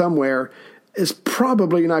tucked somewhere is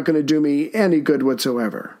probably not going to do me any good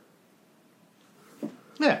whatsoever.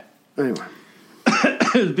 Yeah. Anyway.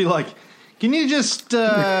 It'd be like, can you just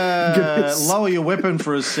lower your weapon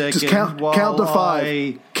for a second? Just count to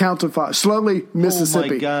five. Count to five. Slowly, Mississippi.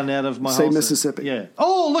 Pull my gun out of my Say holster. Mississippi. Yeah.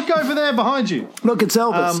 Oh, look over there behind you. Look, it's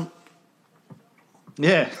Elvis.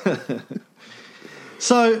 Yeah.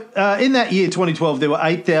 So, in that year, 2012, there were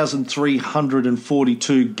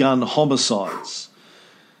 8,342 gun homicides.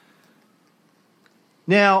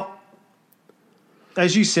 Now,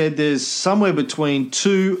 as you said, there's somewhere between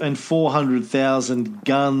 200,000 and 400,000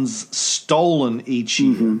 guns stolen each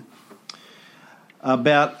year.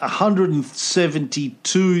 About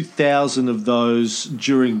 172,000 of those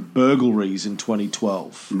during burglaries in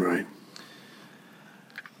 2012. Right.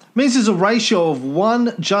 Means there's a ratio of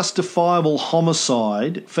one justifiable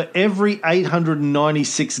homicide for every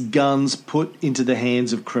 896 guns put into the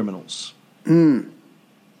hands of criminals. And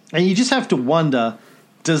you just have to wonder,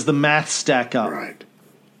 does the math stack up? Right.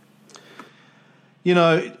 You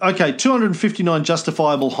know, okay, 259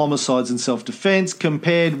 justifiable homicides in self-defense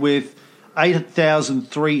compared with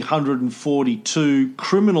 8,342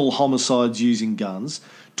 criminal homicides using guns,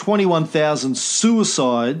 21,000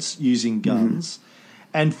 suicides using guns,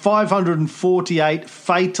 and 548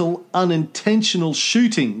 fatal unintentional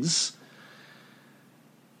shootings.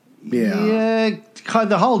 Yeah.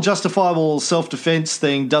 The whole justifiable self-defense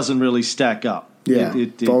thing doesn't really stack up. Yeah,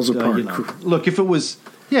 falls apart. Look, if it was,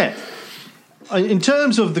 in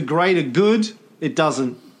terms of the greater good, it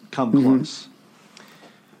doesn't come close.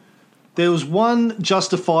 There was one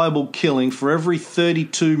justifiable killing for every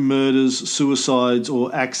 32 murders, suicides,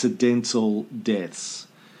 or accidental deaths.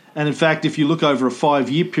 And in fact, if you look over a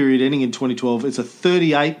 5-year period ending in 2012, it's a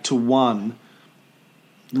 38-to-1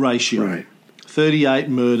 ratio. Right. 38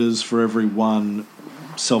 murders for every one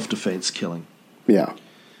self-defense killing. Yeah.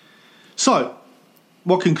 So,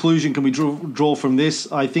 what conclusion can we draw from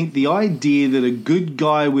this? I think the idea that a good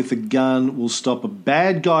guy with a gun will stop a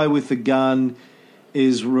bad guy with a gun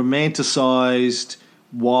is romanticized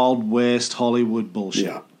Wild West Hollywood bullshit.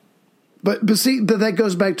 Yeah. But see, that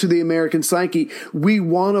goes back to the American psyche. We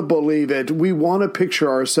want to believe it. We want to picture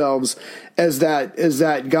ourselves as that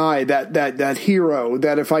guy, that hero,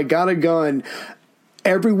 that if I got a gun,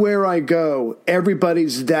 everywhere I go,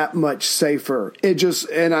 everybody's that much safer. It just,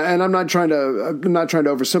 and I'm not trying to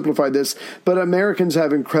oversimplify this, but Americans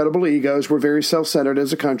have incredible egos. We're very self-centered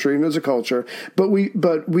as a country and as a culture, but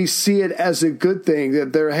we see it as a good thing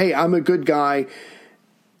that hey, I'm a good guy,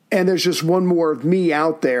 and there's just one more of me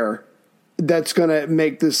out there that's going to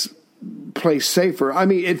make this place safer. I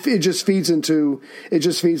mean, it just feeds into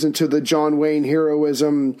the John Wayne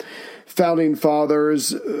heroism, founding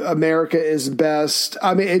fathers, America is best.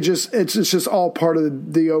 I mean, it's just all part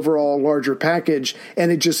of the overall larger package,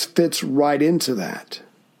 and it just fits right into that.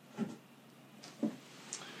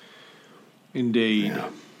 Indeed. Yeah.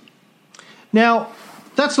 Now,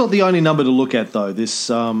 that's not the only number to look at, though, this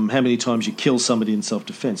how many times you kill somebody in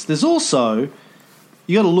self-defense. There's also,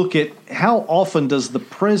 you got to look at how often does the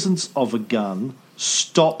presence of a gun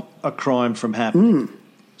stop a crime from happening.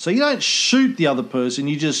 So you don't shoot the other person,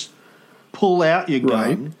 you just pull out your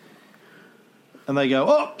gun, and they go,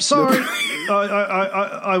 "Oh, sorry,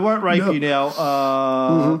 I won't rape you now.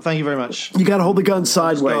 Thank you very much." You got to hold the gun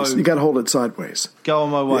sideways. You got to hold it sideways. Go on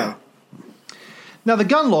my way. Yeah. Now, the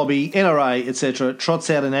gun lobby, NRA, etc., trots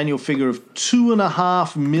out an annual figure of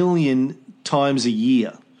 2.5 million times a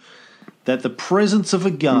year that the presence of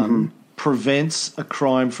a gun prevents a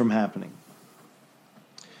crime from happening.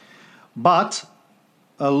 But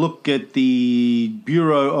a look at the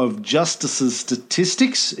Bureau of Justice's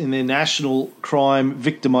statistics in their National Crime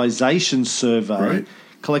Victimization Survey,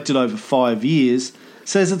 collected over 5 years,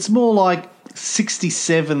 says it's more like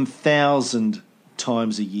 67,000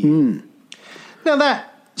 times a year. Now,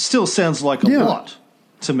 that still sounds like a lot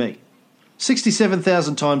to me.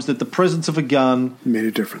 67,000 times that the presence of a gun made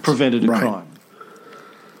a difference, prevented a crime.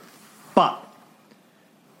 But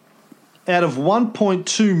out of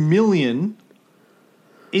 1.2 million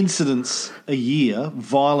incidents a year,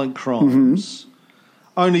 violent crimes,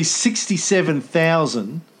 only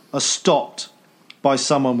 67,000 are stopped by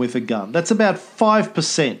someone with a gun. That's about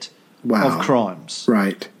 5% of crimes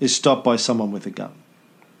is stopped by someone with a gun.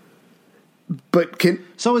 But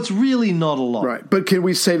so it's really not a lot. Right. But can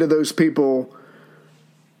we say to those people,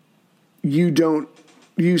 you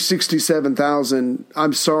 67,000,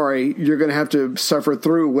 I'm sorry, you're going to have to suffer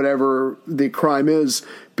through whatever the crime is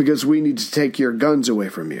because we need to take your guns away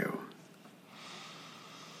from you?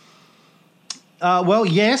 Well,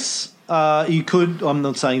 yes, you could. I'm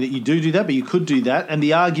not saying that you do that, but you could do that. And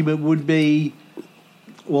the argument would be,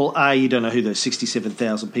 Well, you don't know who those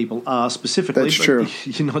 67,000 people are specifically. That's but true.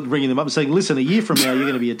 You're not ringing them up and saying, listen, a year from now you're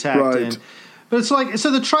going to be attacked. Right. But it's like,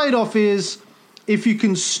 so the trade-off is if you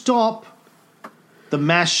can stop the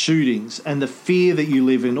mass shootings and the fear that you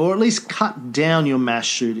live in, or at least cut down your mass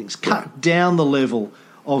shootings, cut down the level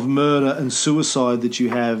of murder and suicide that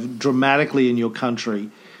you have dramatically in your country,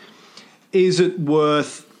 is it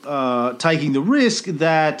worth taking the risk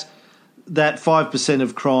that 5%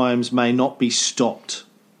 of crimes may not be stopped?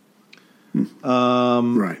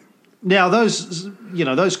 Right. Now,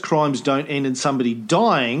 those crimes don't end in somebody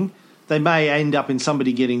dying. They may end up in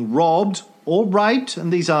somebody getting robbed or raped,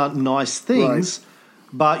 and these aren't nice things,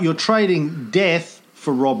 but you're trading death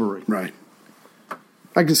for robbery. Right.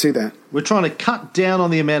 I can see that. We're trying to cut down on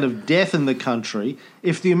the amount of death in the country.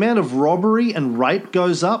 If the amount of robbery and rape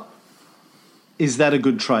goes up, is that a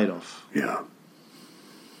good trade-off? Yeah.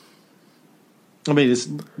 I mean,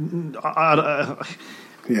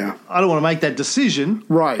 Yeah. I don't want to make that decision.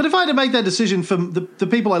 Right. But if I had to make that decision for the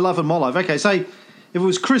people I love in my life, okay, say if it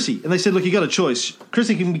was Chrissy and they said, look, you got a choice.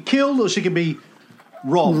 Chrissy can be killed or she can be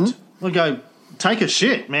robbed. I'd go, take a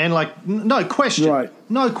shit, man. Like, no question. Right.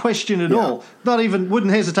 No question at all.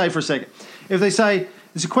 Wouldn't hesitate for a second. If they say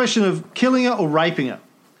it's a question of killing her or raping her,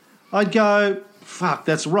 I'd go, fuck,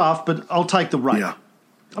 that's rough, but I'll take the rape. Yeah.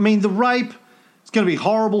 I mean, the rape is going to be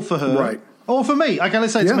horrible for her. Right. Or for me. Okay,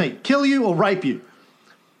 let's say it's me. Kill you or rape you.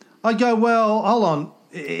 I'd go, well, hold on.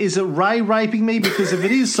 Is it Ray raping me? Because if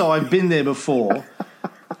it is so, I've been there before.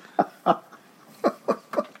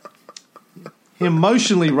 He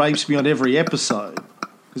emotionally rapes me on every episode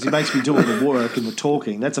because he makes me do all the work and the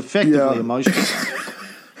talking. That's effectively emotional.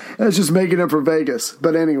 That's just making up for Vegas.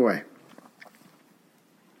 But anyway.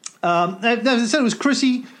 As I said, it was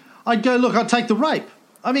Chrissy. I'd go, look, I'd take the rape.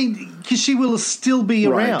 I mean, because she will still be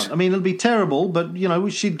around. I mean, it'll be terrible, but,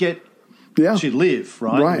 she'd get... Yeah. She'd live,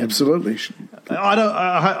 right? Right, absolutely.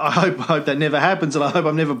 I hope that never happens, and I hope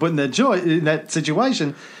I'm never put in that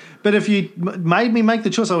situation. But if you made me make the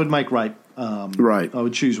choice, I would make rape. Right. I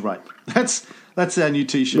would choose rape. That's our new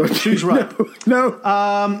T-shirt. Choose rape.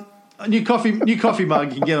 No. New coffee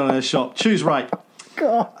mug you can get on our shop. Choose rape.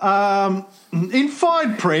 In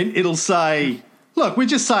fine print, it'll say, look, we're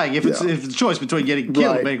just saying if it's a choice between getting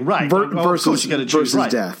killed and being raped, versus, of course you're going to choose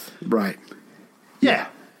rape. Death. Right. Yeah.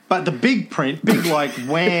 But the big print, big like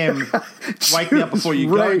wham, wake me up before you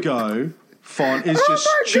go font is just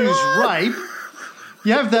choose rape.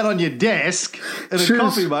 You have that on your desk in a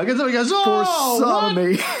coffee mug, and somebody goes, "Oh,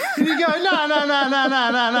 sodomy." What? And you go, no.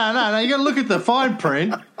 You got to look at the fine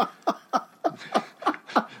print.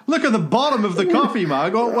 Look at the bottom of the coffee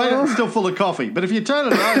mug. Oh, wait, it's still full of coffee. But if you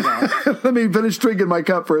turn it over, let me finish drinking my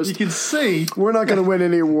cup first. You can see we're not going to win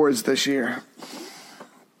any awards this year.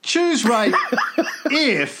 Choose rape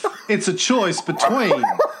if it's a choice between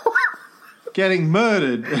getting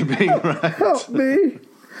murdered and being raped. Help me.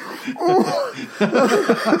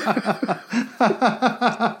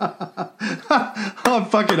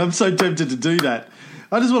 I'm so tempted to do that.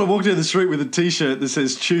 I just want to walk down the street with a T-shirt that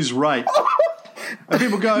says "Choose rape," and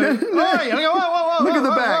people go, "Hey!" And I go, "Whoa, look at the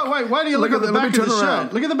back. Why do you look at the back of the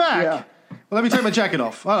shirt? Look at the back. Yeah. Well, let me take my jacket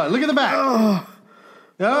off. All right, look at the back.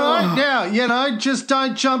 All right, now, just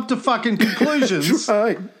don't jump to fucking conclusions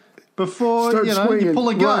before Start swinging. You pull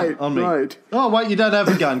a gun on me. Right. Oh, wait, you don't have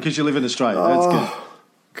a gun because you live in Australia. That's good.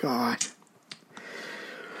 God.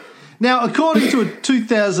 Now, according to a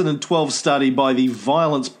 2012 study by the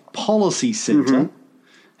Violence Policy Centre,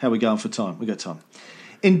 how are we going for time? We got time.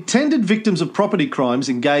 Intended victims of property crimes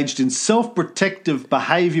engaged in self-protective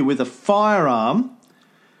behaviour with a firearm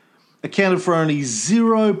accounted for only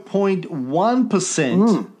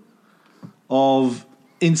 0.1% of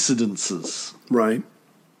incidences. Right.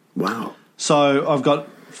 Wow. So I've got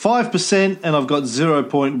 5% and I've got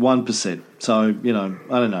 0.1%. So, I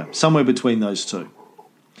don't know, somewhere between those two.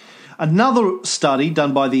 Another study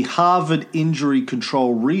done by the Harvard Injury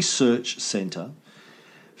Control Research Center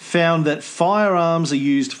found that firearms are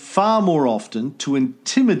used far more often to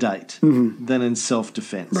intimidate than in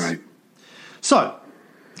self-defense. Right. So,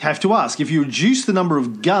 have to ask, if you reduce the number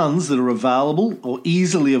of guns that are available or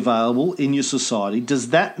easily available in your society, does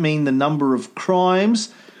that mean the number of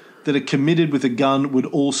crimes that are committed with a gun would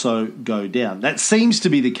also go down? That seems to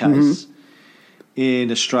be the case in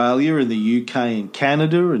Australia, in the UK, in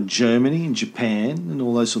Canada, and Germany, and Japan, and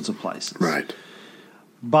all those sorts of places. Right.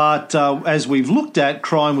 But as we've looked at,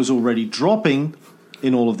 crime was already dropping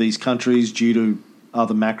in all of these countries due to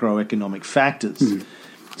other macroeconomic factors.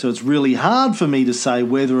 So it's really hard for me to say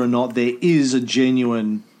whether or not there is a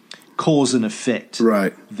genuine cause and effect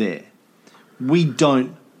there. We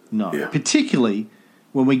don't know, particularly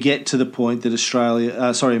when we get to the point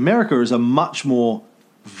that America is a much more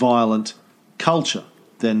violent culture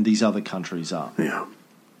than these other countries are. Yeah.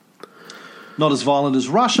 Not as violent as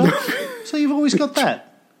Russia, so you've always got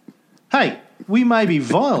that. Hey, we may be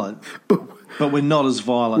violent, but we're not as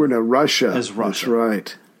violent. We're not Russia. As Russia. That's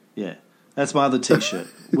right. Yeah. That's my other T-shirt.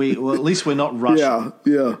 At least we're not Russia.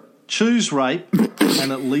 Yeah. Choose rape,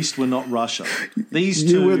 and at least we're not Russia. These You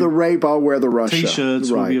two wear the rape, I'll wear the Russia.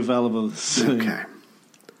 T-shirts will be available soon. Okay.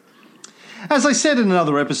 As I said in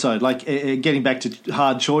another episode, like getting back to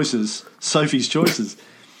hard choices, Sophie's choices.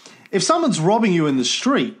 If someone's robbing you in the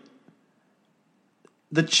street,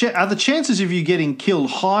 are the chances of you getting killed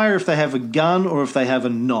higher if they have a gun or if they have a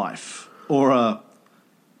knife or a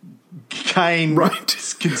cane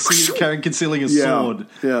concealing a sword?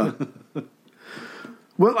 Yeah.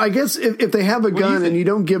 Well, I guess if they have a gun and you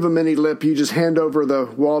don't give them any lip, you just hand over the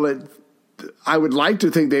wallet. I would like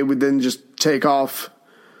to think they would then just take off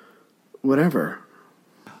whatever.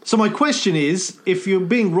 So my question is, if you're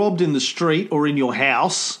being robbed in the street or in your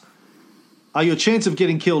house, are your chance of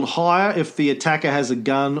getting killed higher if the attacker has a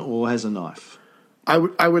gun or has a knife? I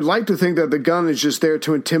would like to think that the gun is just there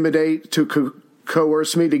to intimidate, to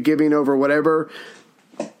coerce me to giving over whatever,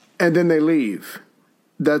 and then they leave.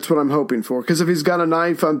 That's what I'm hoping for. Because if he's got a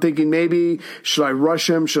knife, I'm thinking maybe, should I rush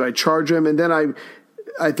him? Should I charge him? And then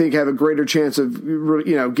I think have a greater chance of,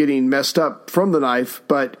 getting messed up from the knife.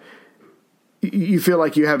 But you feel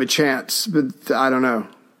like you have a chance. But I don't know.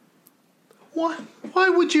 Why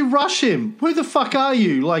would you rush him? Who the fuck are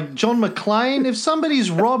you? Like John McClane? If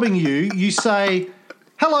somebody's robbing you, you say,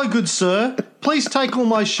 "Hello, good sir. Please take all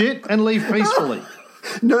my shit and leave peacefully."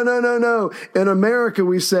 No. In America,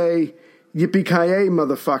 we say, "Yippee-ki-yay,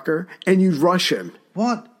 motherfucker," and you rush him.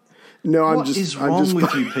 What? No, What is wrong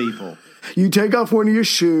with you people? You take off one of your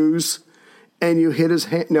shoes and you hit his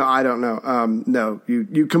hand. No, I don't know. No,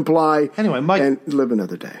 you comply. Anyway, and live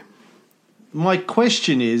another day. My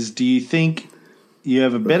question is, do you think you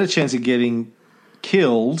have a better chance of getting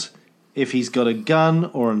killed if he's got a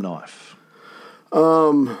gun or a knife?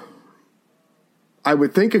 I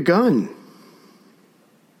would think a gun.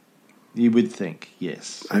 You would think,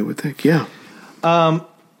 yes. I would think, yeah.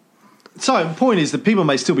 So the point is that people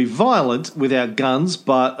may still be violent without guns,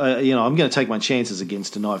 but, I'm going to take my chances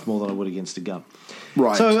against a knife more than I would against a gun.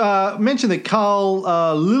 Right. So mention that Carl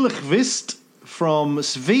Liljeqvist from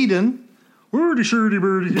Sweden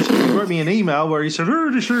wrote me an email where he said,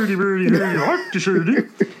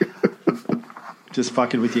 just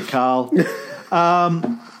fucking with you, Carl.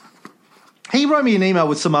 He wrote me an email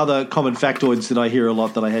with some other common factoids that I hear a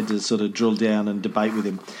lot that I had to sort of drill down and debate with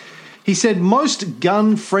him. He said most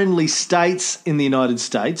gun-friendly states in the United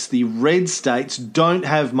States, the red states, don't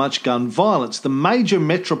have much gun violence. The major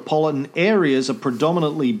metropolitan areas are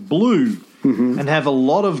predominantly blue and have a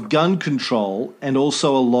lot of gun control and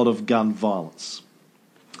also a lot of gun violence.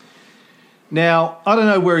 Now, I don't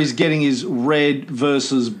know where he's getting his red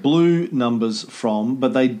versus blue numbers from,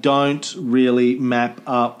 but they don't really map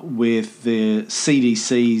up with the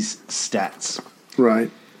CDC's stats. Right.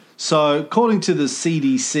 So, according to the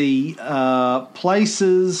CDC,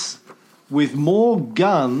 places with more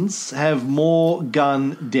guns have more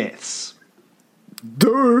gun deaths.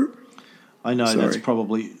 Duh. I know Sorry.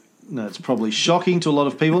 it's probably shocking to a lot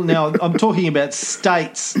of people. Now, I'm talking about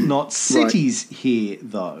states, not cities here,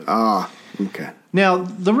 though. Ah, okay. Now,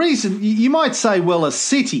 the reason you might say, well, a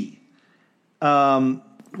city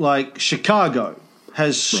like Chicago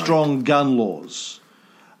has strong gun laws,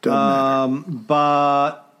 Doesn't matter.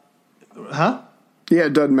 but Yeah,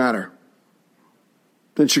 it doesn't matter.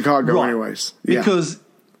 In Chicago, anyways. Yeah. Because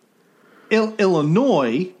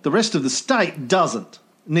Illinois, the rest of the state, doesn't.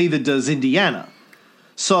 Neither does Indiana.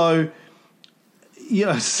 So,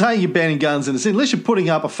 say you're banning guns in the city, unless you're putting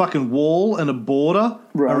up a fucking wall and a border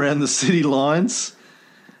around the city lines,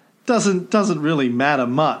 doesn't really matter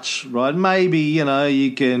much, right? Maybe,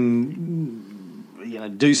 you can,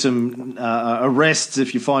 do some arrests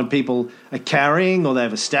if you find people are carrying or they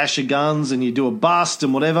have a stash of guns and you do a bust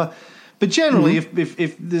and whatever. But generally,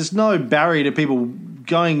 if there's no barrier to people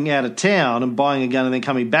going out of town and buying a gun and then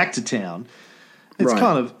coming back to town, it's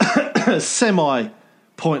kind of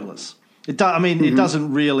semi-pointless. It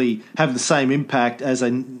doesn't really have the same impact as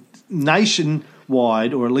a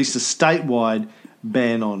nationwide or at least a statewide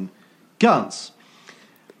ban on guns.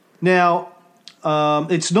 Now,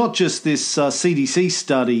 it's not just this CDC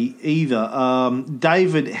study either.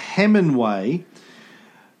 David Hemingway,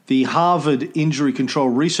 the Harvard Injury Control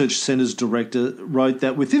Research Center's director, wrote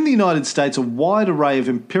that within the United States, a wide array of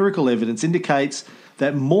empirical evidence indicates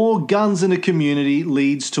that more guns in a community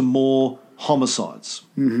leads to more homicides.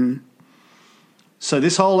 So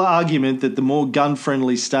this whole argument that the more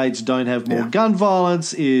gun-friendly states don't have more gun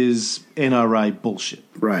violence is NRA bullshit.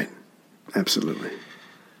 Right. Absolutely.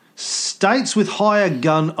 States with higher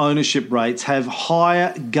gun ownership rates have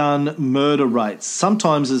higher gun murder rates,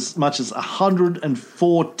 sometimes as much as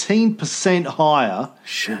 114% higher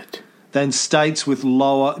than states with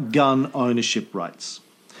lower gun ownership rates.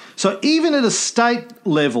 So even at a state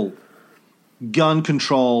level, gun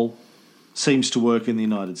control seems to work in the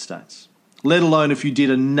United States, let alone if you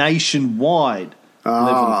did a nationwide level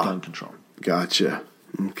of gun control. Gotcha.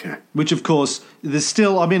 Okay. Which, of course, there's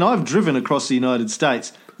still... I mean, I've driven across the United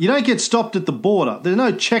States. You don't get stopped at the border. There are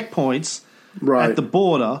no checkpoints at the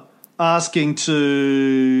border asking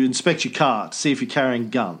to inspect your car to see if you're carrying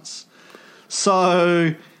guns.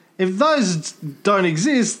 So if those don't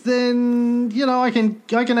exist, then, you know, I can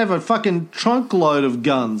have a fucking trunk load of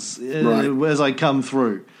guns as I come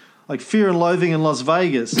through. Like Fear and Loathing in Las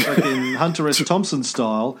Vegas, fucking Hunter S. Thompson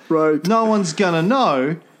style. Right. No one's going to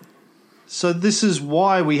know. So this is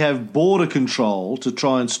why we have border control, to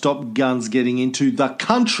try and stop guns getting into the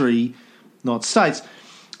country, not states.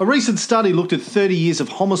 A recent study looked at 30 years of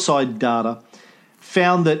homicide data,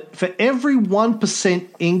 found that for every 1%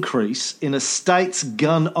 increase in a state's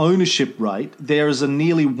gun ownership rate, there is a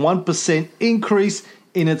nearly 1% increase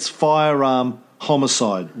in its firearm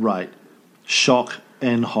homicide rate. Shock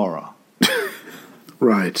and horror.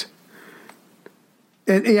 Right.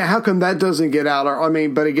 And how come that doesn't get out? I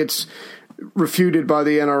mean, but it gets refuted by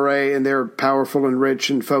the NRA, and they're powerful and rich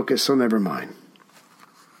and focused, so never mind.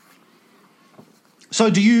 So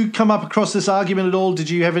do you come up across this argument at all? Did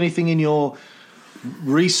you have anything in your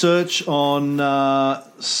research on,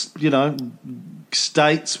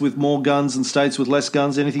 states with more guns and states with less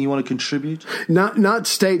guns? Anything you want to contribute? Not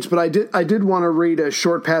states, but I did want to read a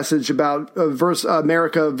short passage about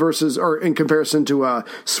America versus, or in comparison to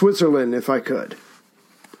Switzerland, if I could.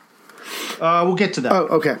 We'll get to that. Oh,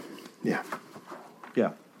 okay. Yeah.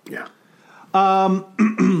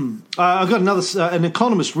 I've got another. An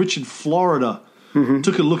economist, Richard Florida,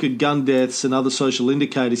 took a look at gun deaths and other social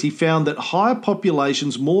indicators. He found that higher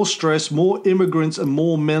populations, more stress, more immigrants, and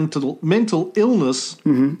more mental illness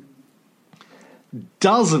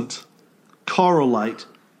doesn't correlate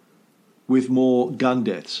with more gun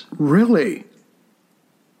deaths. Really?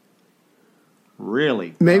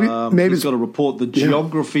 Maybe he's got to report the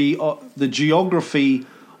geography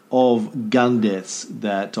of gun deaths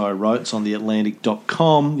that I wrote. It's on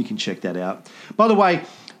theatlantic.com. You can check that out. By the way,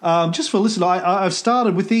 just for listeners, I've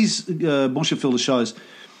started with these Bullshit Filter shows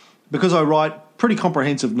because I write pretty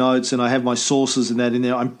comprehensive notes and I have my sources and that in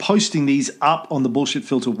there. I'm posting these up on the Bullshit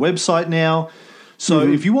Filter website now. So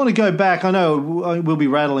if you want to go back, I know we'll be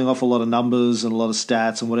rattling off a lot of numbers and a lot of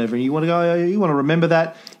stats and whatever. And you want to remember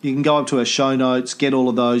that, you can go up to our show notes, get all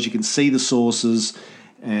of those. You can see the sources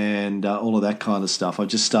and all of that kind of stuff. I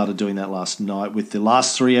just started doing that last night with the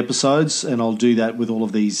last 3 episodes, and I'll do that with all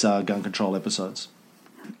of these gun control episodes.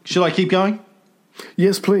 Should I keep going?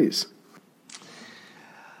 Yes, please.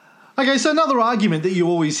 Okay, so another argument that you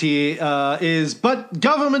always hear is, but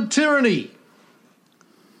government tyranny.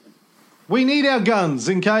 We need our guns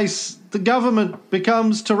in case the government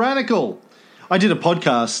becomes tyrannical. I did a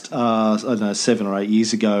podcast, 7 or 8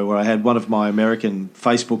 years ago, where I had one of my American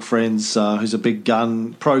Facebook friends who's a big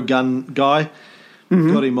pro-gun guy,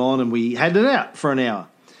 got him on, and we had it out for an hour.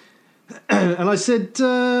 And I said,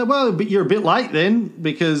 well, but you're a bit late then,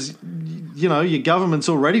 because, you know, your government's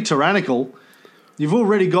already tyrannical. You've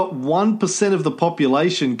already got 1% of the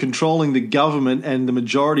population controlling the government and the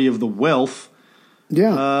majority of the wealth.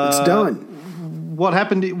 Yeah, it's done. What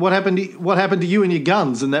happened to you and your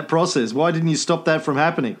guns in that process? Why didn't you stop that from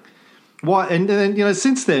happening? Why? And then, you know,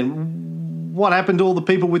 since then, what happened to all the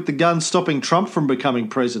people with the guns stopping Trump from becoming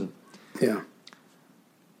president? Yeah.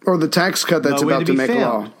 Or the tax cut that's about to make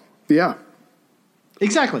law. Yeah.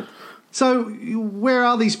 Exactly. So where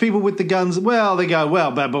are these people with the guns? Well, they go,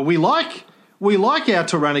 well, but we like our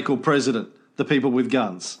tyrannical president, the people with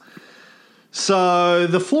guns. So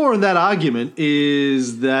the flaw in that argument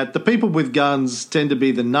is that the people with guns tend to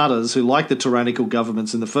be the nutters who like the tyrannical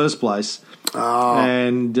governments in the first place. Oh.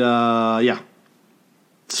 And, yeah.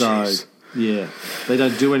 So, Jeez. yeah, they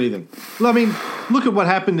don't do anything. Well, I mean, look at what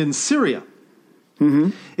happened in Syria.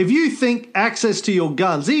 If you think access to your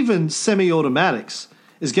guns, even semi-automatics,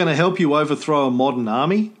 is going to help you overthrow a modern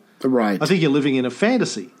army, right? I think you're living in a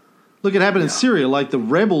fantasy. Look, it happened in Syria. Like the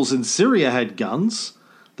rebels in Syria had guns.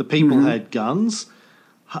 The people had guns.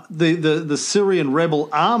 The Syrian rebel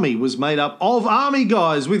army was made up of army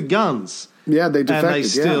guys with guns. Yeah, they defected. And they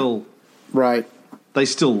still, they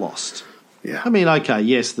still lost. Yeah. I mean, okay,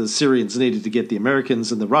 yes, the Syrians needed to get the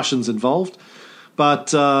Americans and the Russians involved,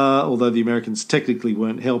 But although the Americans technically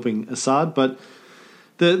weren't helping Assad, but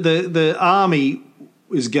the army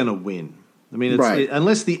is going to win. I mean,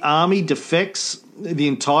 unless the army defects, the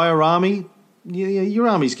entire army, your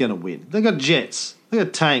army's going to win. They got jets, they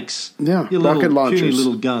got tanks. Yeah, your rocket launchers. Puny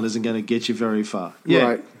little gun isn't going to get you very far. Yeah,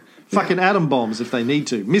 right. Fucking atom bombs if they need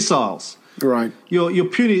to, missiles. Right. Your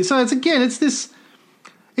puny. So it's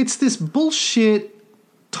this bullshit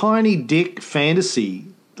tiny dick fantasy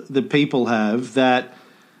that people have that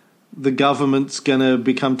the government's going to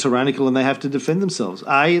become tyrannical and they have to defend themselves.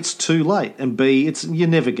 A, it's too late, and B, you're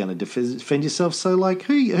never going to defend yourself. So, like,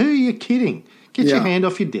 who are you kidding? Get your hand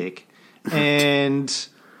off your dick and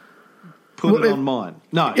put it on mine.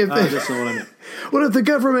 No, that's not what I mean. Well, if the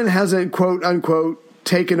government hasn't quote unquote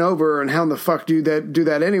taken over, and how in the fuck do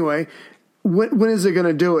that anyway? When is it going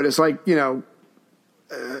to do it? It's like,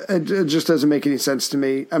 it just doesn't make any sense to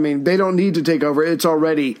me. I mean, they don't need to take over. It's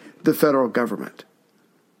already the federal government.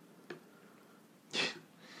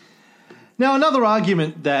 Now, another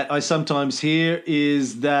argument that I sometimes hear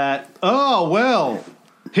is that,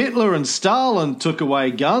 Hitler and Stalin took away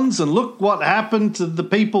guns, and look what happened to the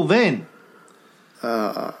people then.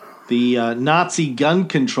 The Nazi gun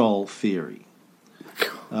control theory.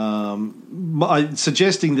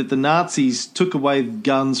 Suggesting that the Nazis took away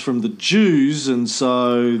guns from the Jews, and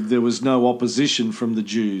so there was no opposition from the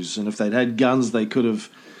Jews. And if they'd had guns, they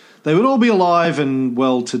would all be alive and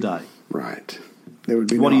well today. Right. There would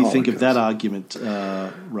be. What do you think of that argument,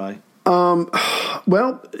 Ray?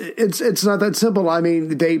 Well, it's not that simple. I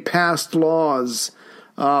mean, they passed laws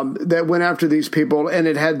that went after these people, and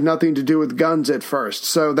it had nothing to do with guns at first.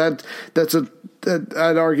 So that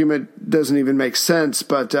argument doesn't even make sense.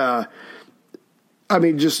 But I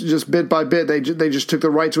mean, just bit by bit, they just took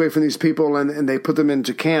the rights away from these people, and they put them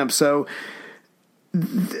into camp. So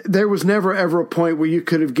there was never ever a point where you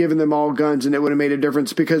could have given them all guns and it would have made a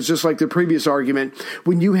difference, because just like the previous argument,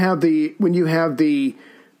 when you have the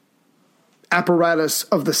apparatus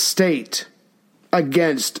of the state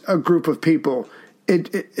against a group of people,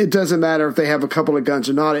 it doesn't matter if they have a couple of guns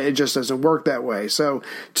or not. It just doesn't work that way. So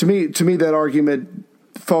to me that argument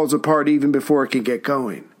falls apart even before it can get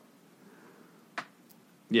going.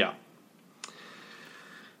 Yeah.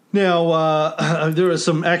 Now there are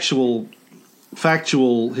some actual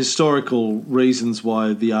factual, historical reasons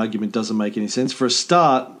why the argument doesn't make any sense. For a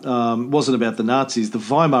start, it wasn't about the Nazis. The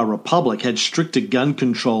Weimar Republic had stricter gun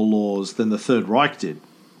control laws than the Third Reich did.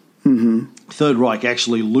 Mm-hmm. Third Reich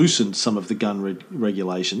actually loosened some of the gun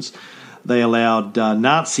regulations. They allowed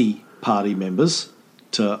Nazi party members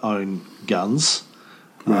to own guns.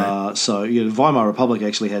 Right. So the Weimar Republic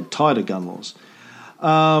actually had tighter gun laws.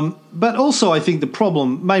 But also I think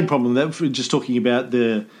the main problem that we're just talking about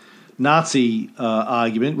the Nazi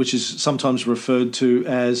argument, which is sometimes referred to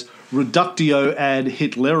as reductio ad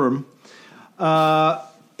Hitlerum,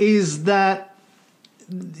 is that,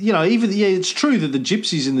 it's true that the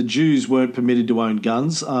gypsies and the Jews weren't permitted to own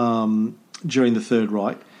guns during the Third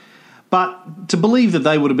Reich, but to believe that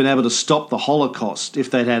they would have been able to stop the Holocaust if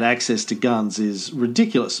they'd had access to guns is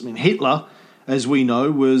ridiculous. I mean, Hitler, as we know,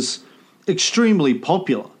 was extremely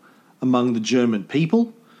popular among the German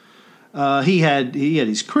people. He had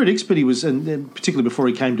his critics, but he was, and particularly before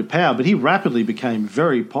he came to power, but he rapidly became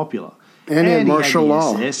very popular. And he had martial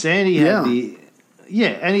law. SS, and he had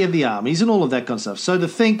and he had the armies and all of that kind of stuff. So to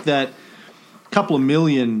think that a couple of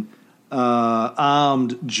million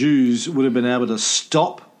armed Jews would have been able to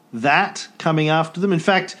stop that coming after them. In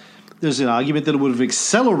fact, there's an argument that it would have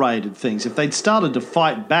accelerated things. If they'd started to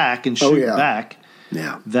fight back and shoot back,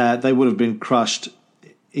 that they would have been crushed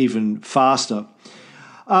even faster.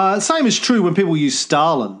 Same is true when people use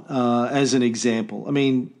Stalin as an example. I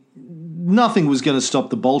mean, nothing was going to stop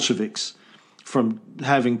the Bolsheviks from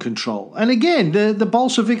having control. And again, the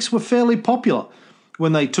Bolsheviks were fairly popular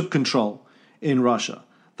when they took control in Russia.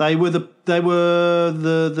 They were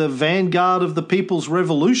the vanguard of the People's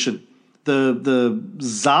Revolution. The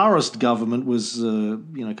Tsarist government was a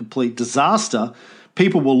complete disaster.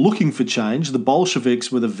 People were looking for change. The Bolsheviks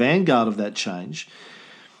were the vanguard of that change.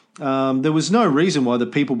 There was no reason why the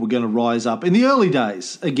people were going to rise up in the early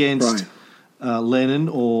days against Lenin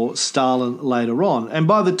or Stalin later on. And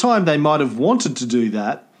by the time they might have wanted to do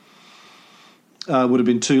that, it would have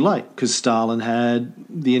been too late, because Stalin had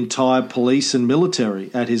the entire police and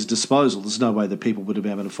military at his disposal. There's no way the people would have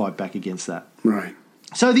been able to fight back against that. Right.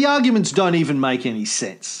 So the arguments don't even make any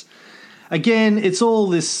sense. Again, it's all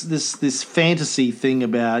this fantasy thing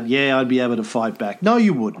about, I'd be able to fight back. No,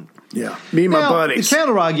 you wouldn't. Yeah, me and my buddies. The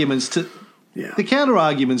counter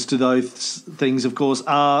arguments to those things, of course,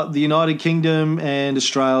 are the United Kingdom and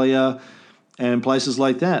Australia and places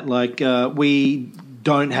like that. Like we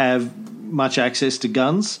don't have much access to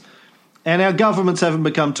guns, and our governments haven't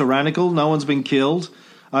become tyrannical. No one's been killed.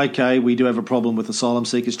 Okay, we do have a problem with asylum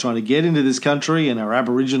seekers trying to get into this country, and our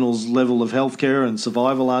Aboriginals' level of healthcare and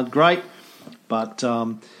survival aren't great. But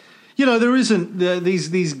there isn't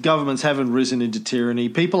these governments haven't risen into tyranny.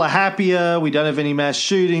 People are happier. We don't have any mass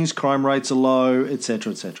shootings. Crime rates are low,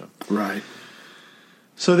 etc., etc. Right.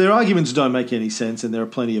 So their arguments don't make any sense, and there are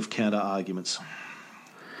plenty of counter arguments.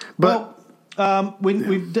 But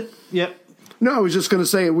yeah. No, I was just going to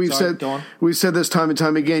say we've said this time and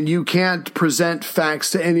time again. You can't present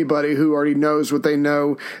facts to anybody who already knows what they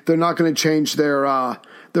know. They're not going to change their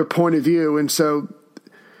point of view, and so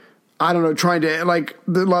I don't know. Trying to like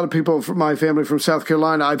a lot of people from my family from South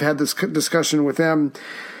Carolina. I've had this discussion with them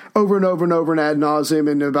over and over and over and ad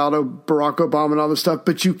nauseum and about Barack Obama and all this stuff.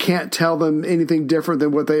 But you can't tell them anything different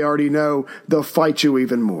than what they already know. They'll fight you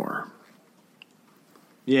even more.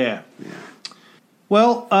 Yeah.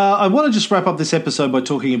 Well, I want to just wrap up this episode by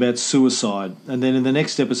talking about suicide, and then in the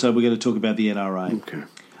next episode we're going to talk about the NRA. Okay.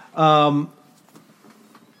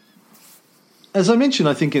 As I mentioned,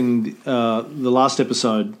 I think in the last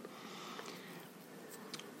episode,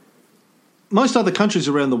 most other countries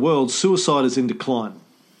around the world, suicide is in decline.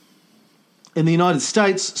 In the United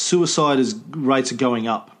States, suicide rates are going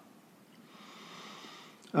up.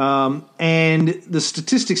 And the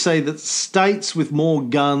statistics say that states with more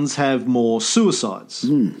guns have more suicides.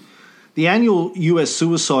 The annual US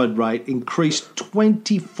suicide rate increased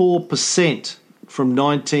 24% from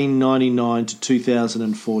 1999 to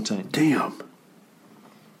 2014. Damn.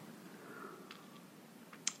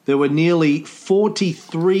 There were nearly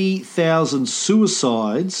 43,000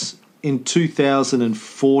 suicides in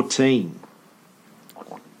 2014.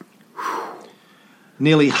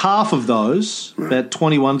 Nearly half of those, about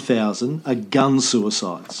 21,000, are gun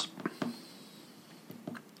suicides.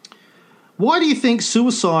 Why do you think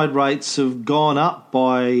suicide rates have gone up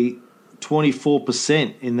by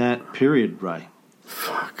 24% in that period, Ray?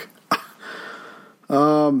 Fuck.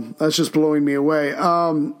 That's just blowing me away.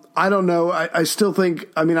 I don't know. I still think,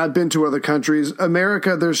 I've been to other countries.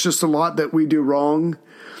 America, there's just a lot that we do wrong.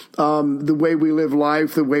 The way we live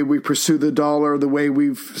life, the way we pursue the dollar, the way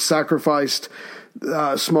we've sacrificed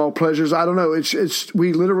small pleasures. I don't know. It's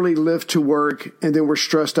we literally live to work, and then we're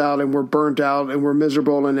stressed out and we're burnt out and we're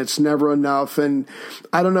miserable, and it's never enough. And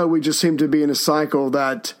I don't know. We just seem to be in a cycle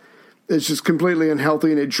that it's just completely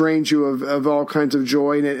unhealthy, and it drains you of all kinds of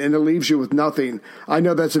joy, and it leaves you with nothing. I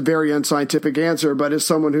know that's a very unscientific answer, but as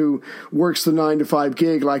someone who works the 9-to-5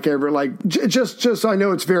 gig, just I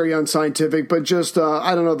know it's very unscientific, but just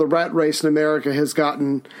I don't know. The rat race in America has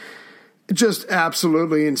gotten just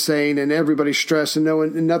absolutely insane, and everybody's stressed, and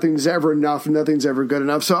nothing's ever enough, and nothing's ever good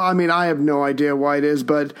enough. So, I have no idea why it is,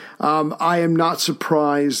 but I am not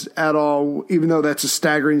surprised at all, even though that's a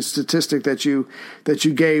staggering statistic that you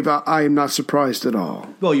gave. I am not surprised at all.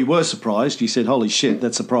 Well, you were surprised. You said, holy shit,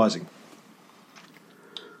 that's surprising.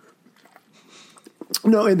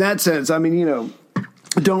 No, in that sense,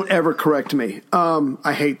 don't ever correct me.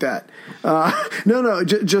 I hate that.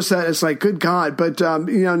 Just that it's like, good God. But,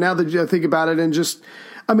 now that I think about it, and just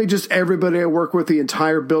everybody I work with, the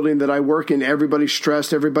entire building that I work in, everybody's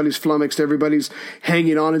stressed, everybody's flummoxed, everybody's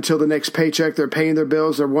hanging on until the next paycheck. They're paying their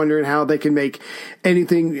bills. They're wondering how they can make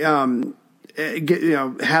anything,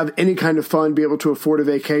 have any kind of fun, be able to afford a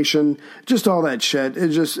vacation, just all that shit. It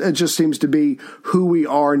just seems to be who we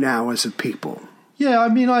are now as a people.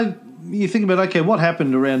 Yeah, you think about, okay, what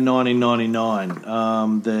happened around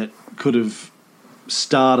 1999 that could have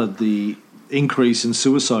started the increase in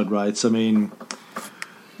suicide rates? I think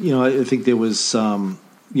there was,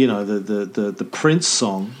 the Prince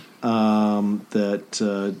song that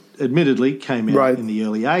admittly came out in the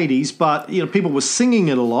early 80s, but, people were singing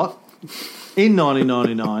it a lot in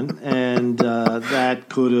 1999, and that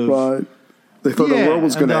could have... Right. They thought the world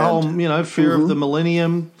was going to end. The whole, fear of the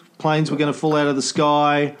millennium, planes were going to fall out of the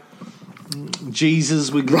sky... Jesus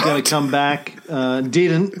was going to come back.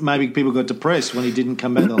 Didn't. Maybe people got depressed when he didn't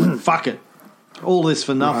come back. They're like, fuck it. All this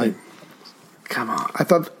for nothing. Right. Come on. I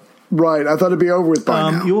thought it'd be over with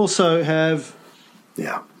by now. You also have...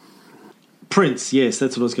 Yeah. Prince. Yes,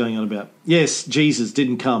 that's what I was going on about. Yes, Jesus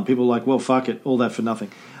didn't come. People were like, well, fuck it. All that for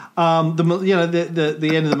nothing.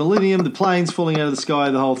 The end of the millennium, the planes falling out of the sky,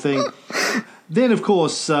 the whole thing. Then, of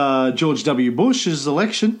course, George W. Bush's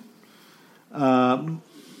election.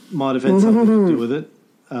 Might have had something to do with it.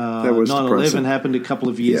 9/11 happened a couple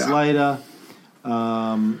of years later. So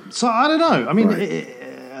I don't know.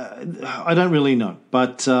 I don't really know.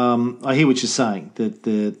 But I hear what you're saying, that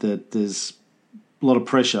there's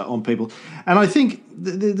pressure on people. And I think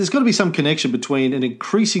there's got to be some connection between an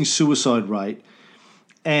increasing suicide rate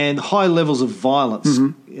and high levels of violence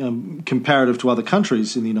comparative to other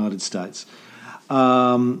countries in the United States.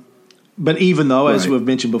 But even though, as we've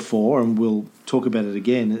mentioned before, and we'll talk about it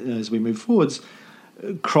again as we move forwards,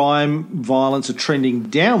 crime, violence are trending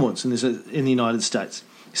downwards in the United States.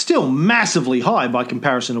 Still massively high by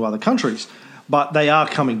comparison to other countries, but they are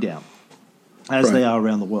coming down, as they are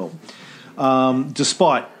around the world,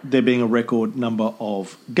 despite there being a record number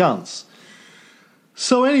of guns.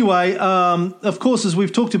 So anyway, of course, as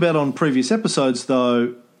we've talked about on previous episodes,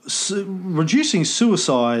 though, reducing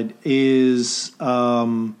suicide is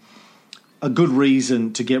a good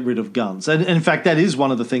reason to get rid of guns. And in fact, that is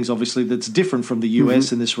one of the things, obviously, that's different from the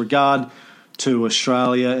US in this regard to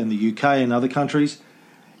Australia and the UK and other countries,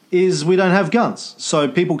 is we don't have guns. So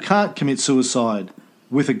people can't commit suicide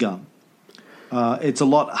with a gun. It's a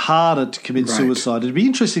lot harder to commit suicide. It'd be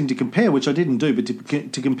interesting to compare, which I didn't do, but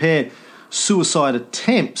to compare suicide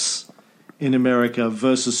attempts in America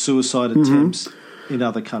versus suicide attempts in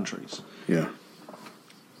other countries. Yeah.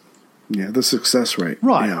 Yeah, the success rate.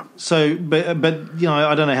 Right. Yeah. So, but you know,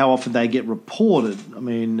 I don't know how often they get reported. I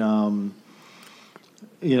mean,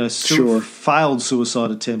 you know, failed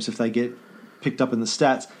suicide attempts, if they get picked up in the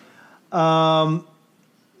stats. You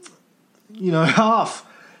know, half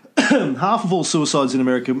of all suicides in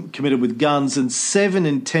America committed with guns, and 7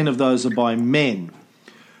 in 10 of those are by men,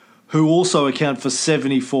 who also account for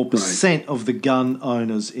 74% of the gun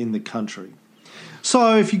owners in the country.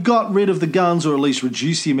 So if you got rid of the guns, or at least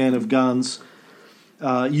reduce the amount of guns,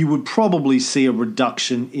 you would probably see a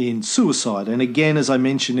reduction in suicide. And again, as I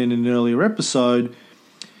mentioned in an earlier episode,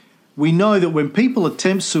 we know that when people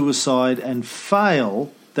attempt suicide and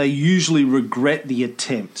fail, they usually regret the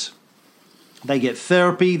attempt. They get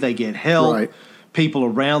therapy, they get help, people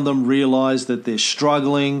around them realise that they're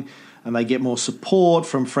struggling, and they get more support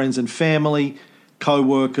from friends and family,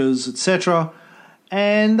 co-workers, etc.,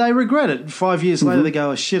 and they regret it. 5 years later, they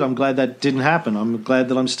go, oh, shit, I'm glad that didn't happen. I'm glad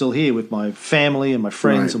that I'm still here with my family and my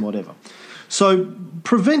friends and whatever. So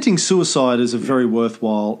preventing suicide is a very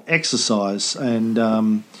worthwhile exercise, and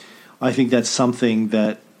I think that's something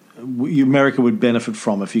that America would benefit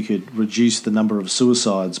from if you could reduce the number of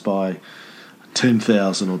suicides by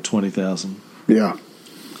 10,000 or 20,000. Yeah.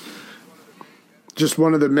 Just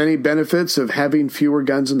one of the many benefits of having fewer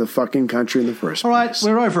guns in the fucking country in the first place. All right,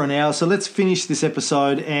 we're over an hour, so let's finish this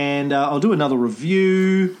episode, and I'll do another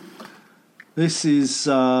review. This is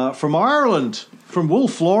from Ireland, from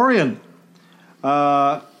Wolf Lorian.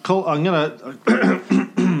 I'm going to...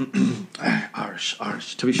 Irish,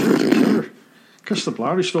 to be sure. Kiss the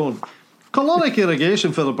blarney stone. Colonic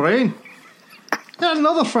irrigation for the brain. And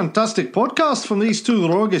another fantastic podcast from these two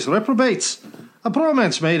roguish reprobates. A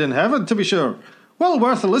bromance made in heaven, to be sure. Well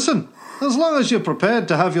worth a listen, as long as you're prepared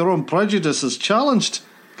to have your own prejudices challenged.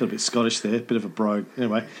 Got a bit Scottish there, bit of a brogue.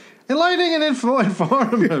 Anyway, enlightening and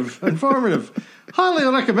informative. Highly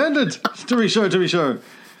recommended, to be sure.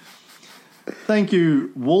 Thank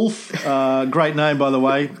you, Wolf. Great name, by the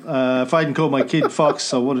way. If I hadn't called my kid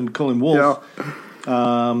Fox, I wouldn't call him Wolf.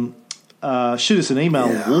 Yeah. Shoot us an email,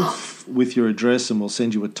 Wolf, with your address, and we'll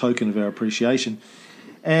send you a token of our appreciation.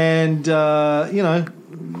 And, you know,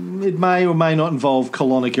 it may or may not involve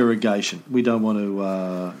colonic irrigation. We don't want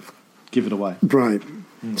to give it away. Right.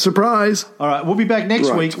 Surprise. All right, we'll be back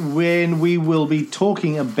next week when we will be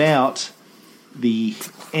talking about the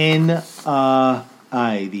NRA,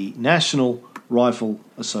 the National Rifle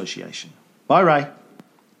Association. Bye, Ray.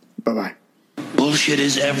 Bye-bye. Bullshit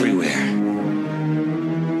is everywhere.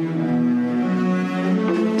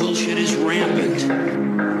 Bullshit is rampant.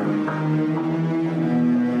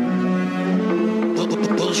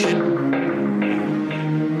 Bullshit.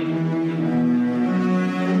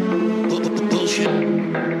 Bullshit.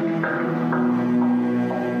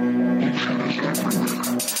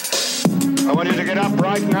 I want you to get up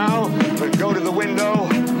right now and go to the window,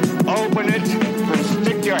 open it, and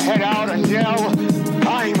stick your head out and yell,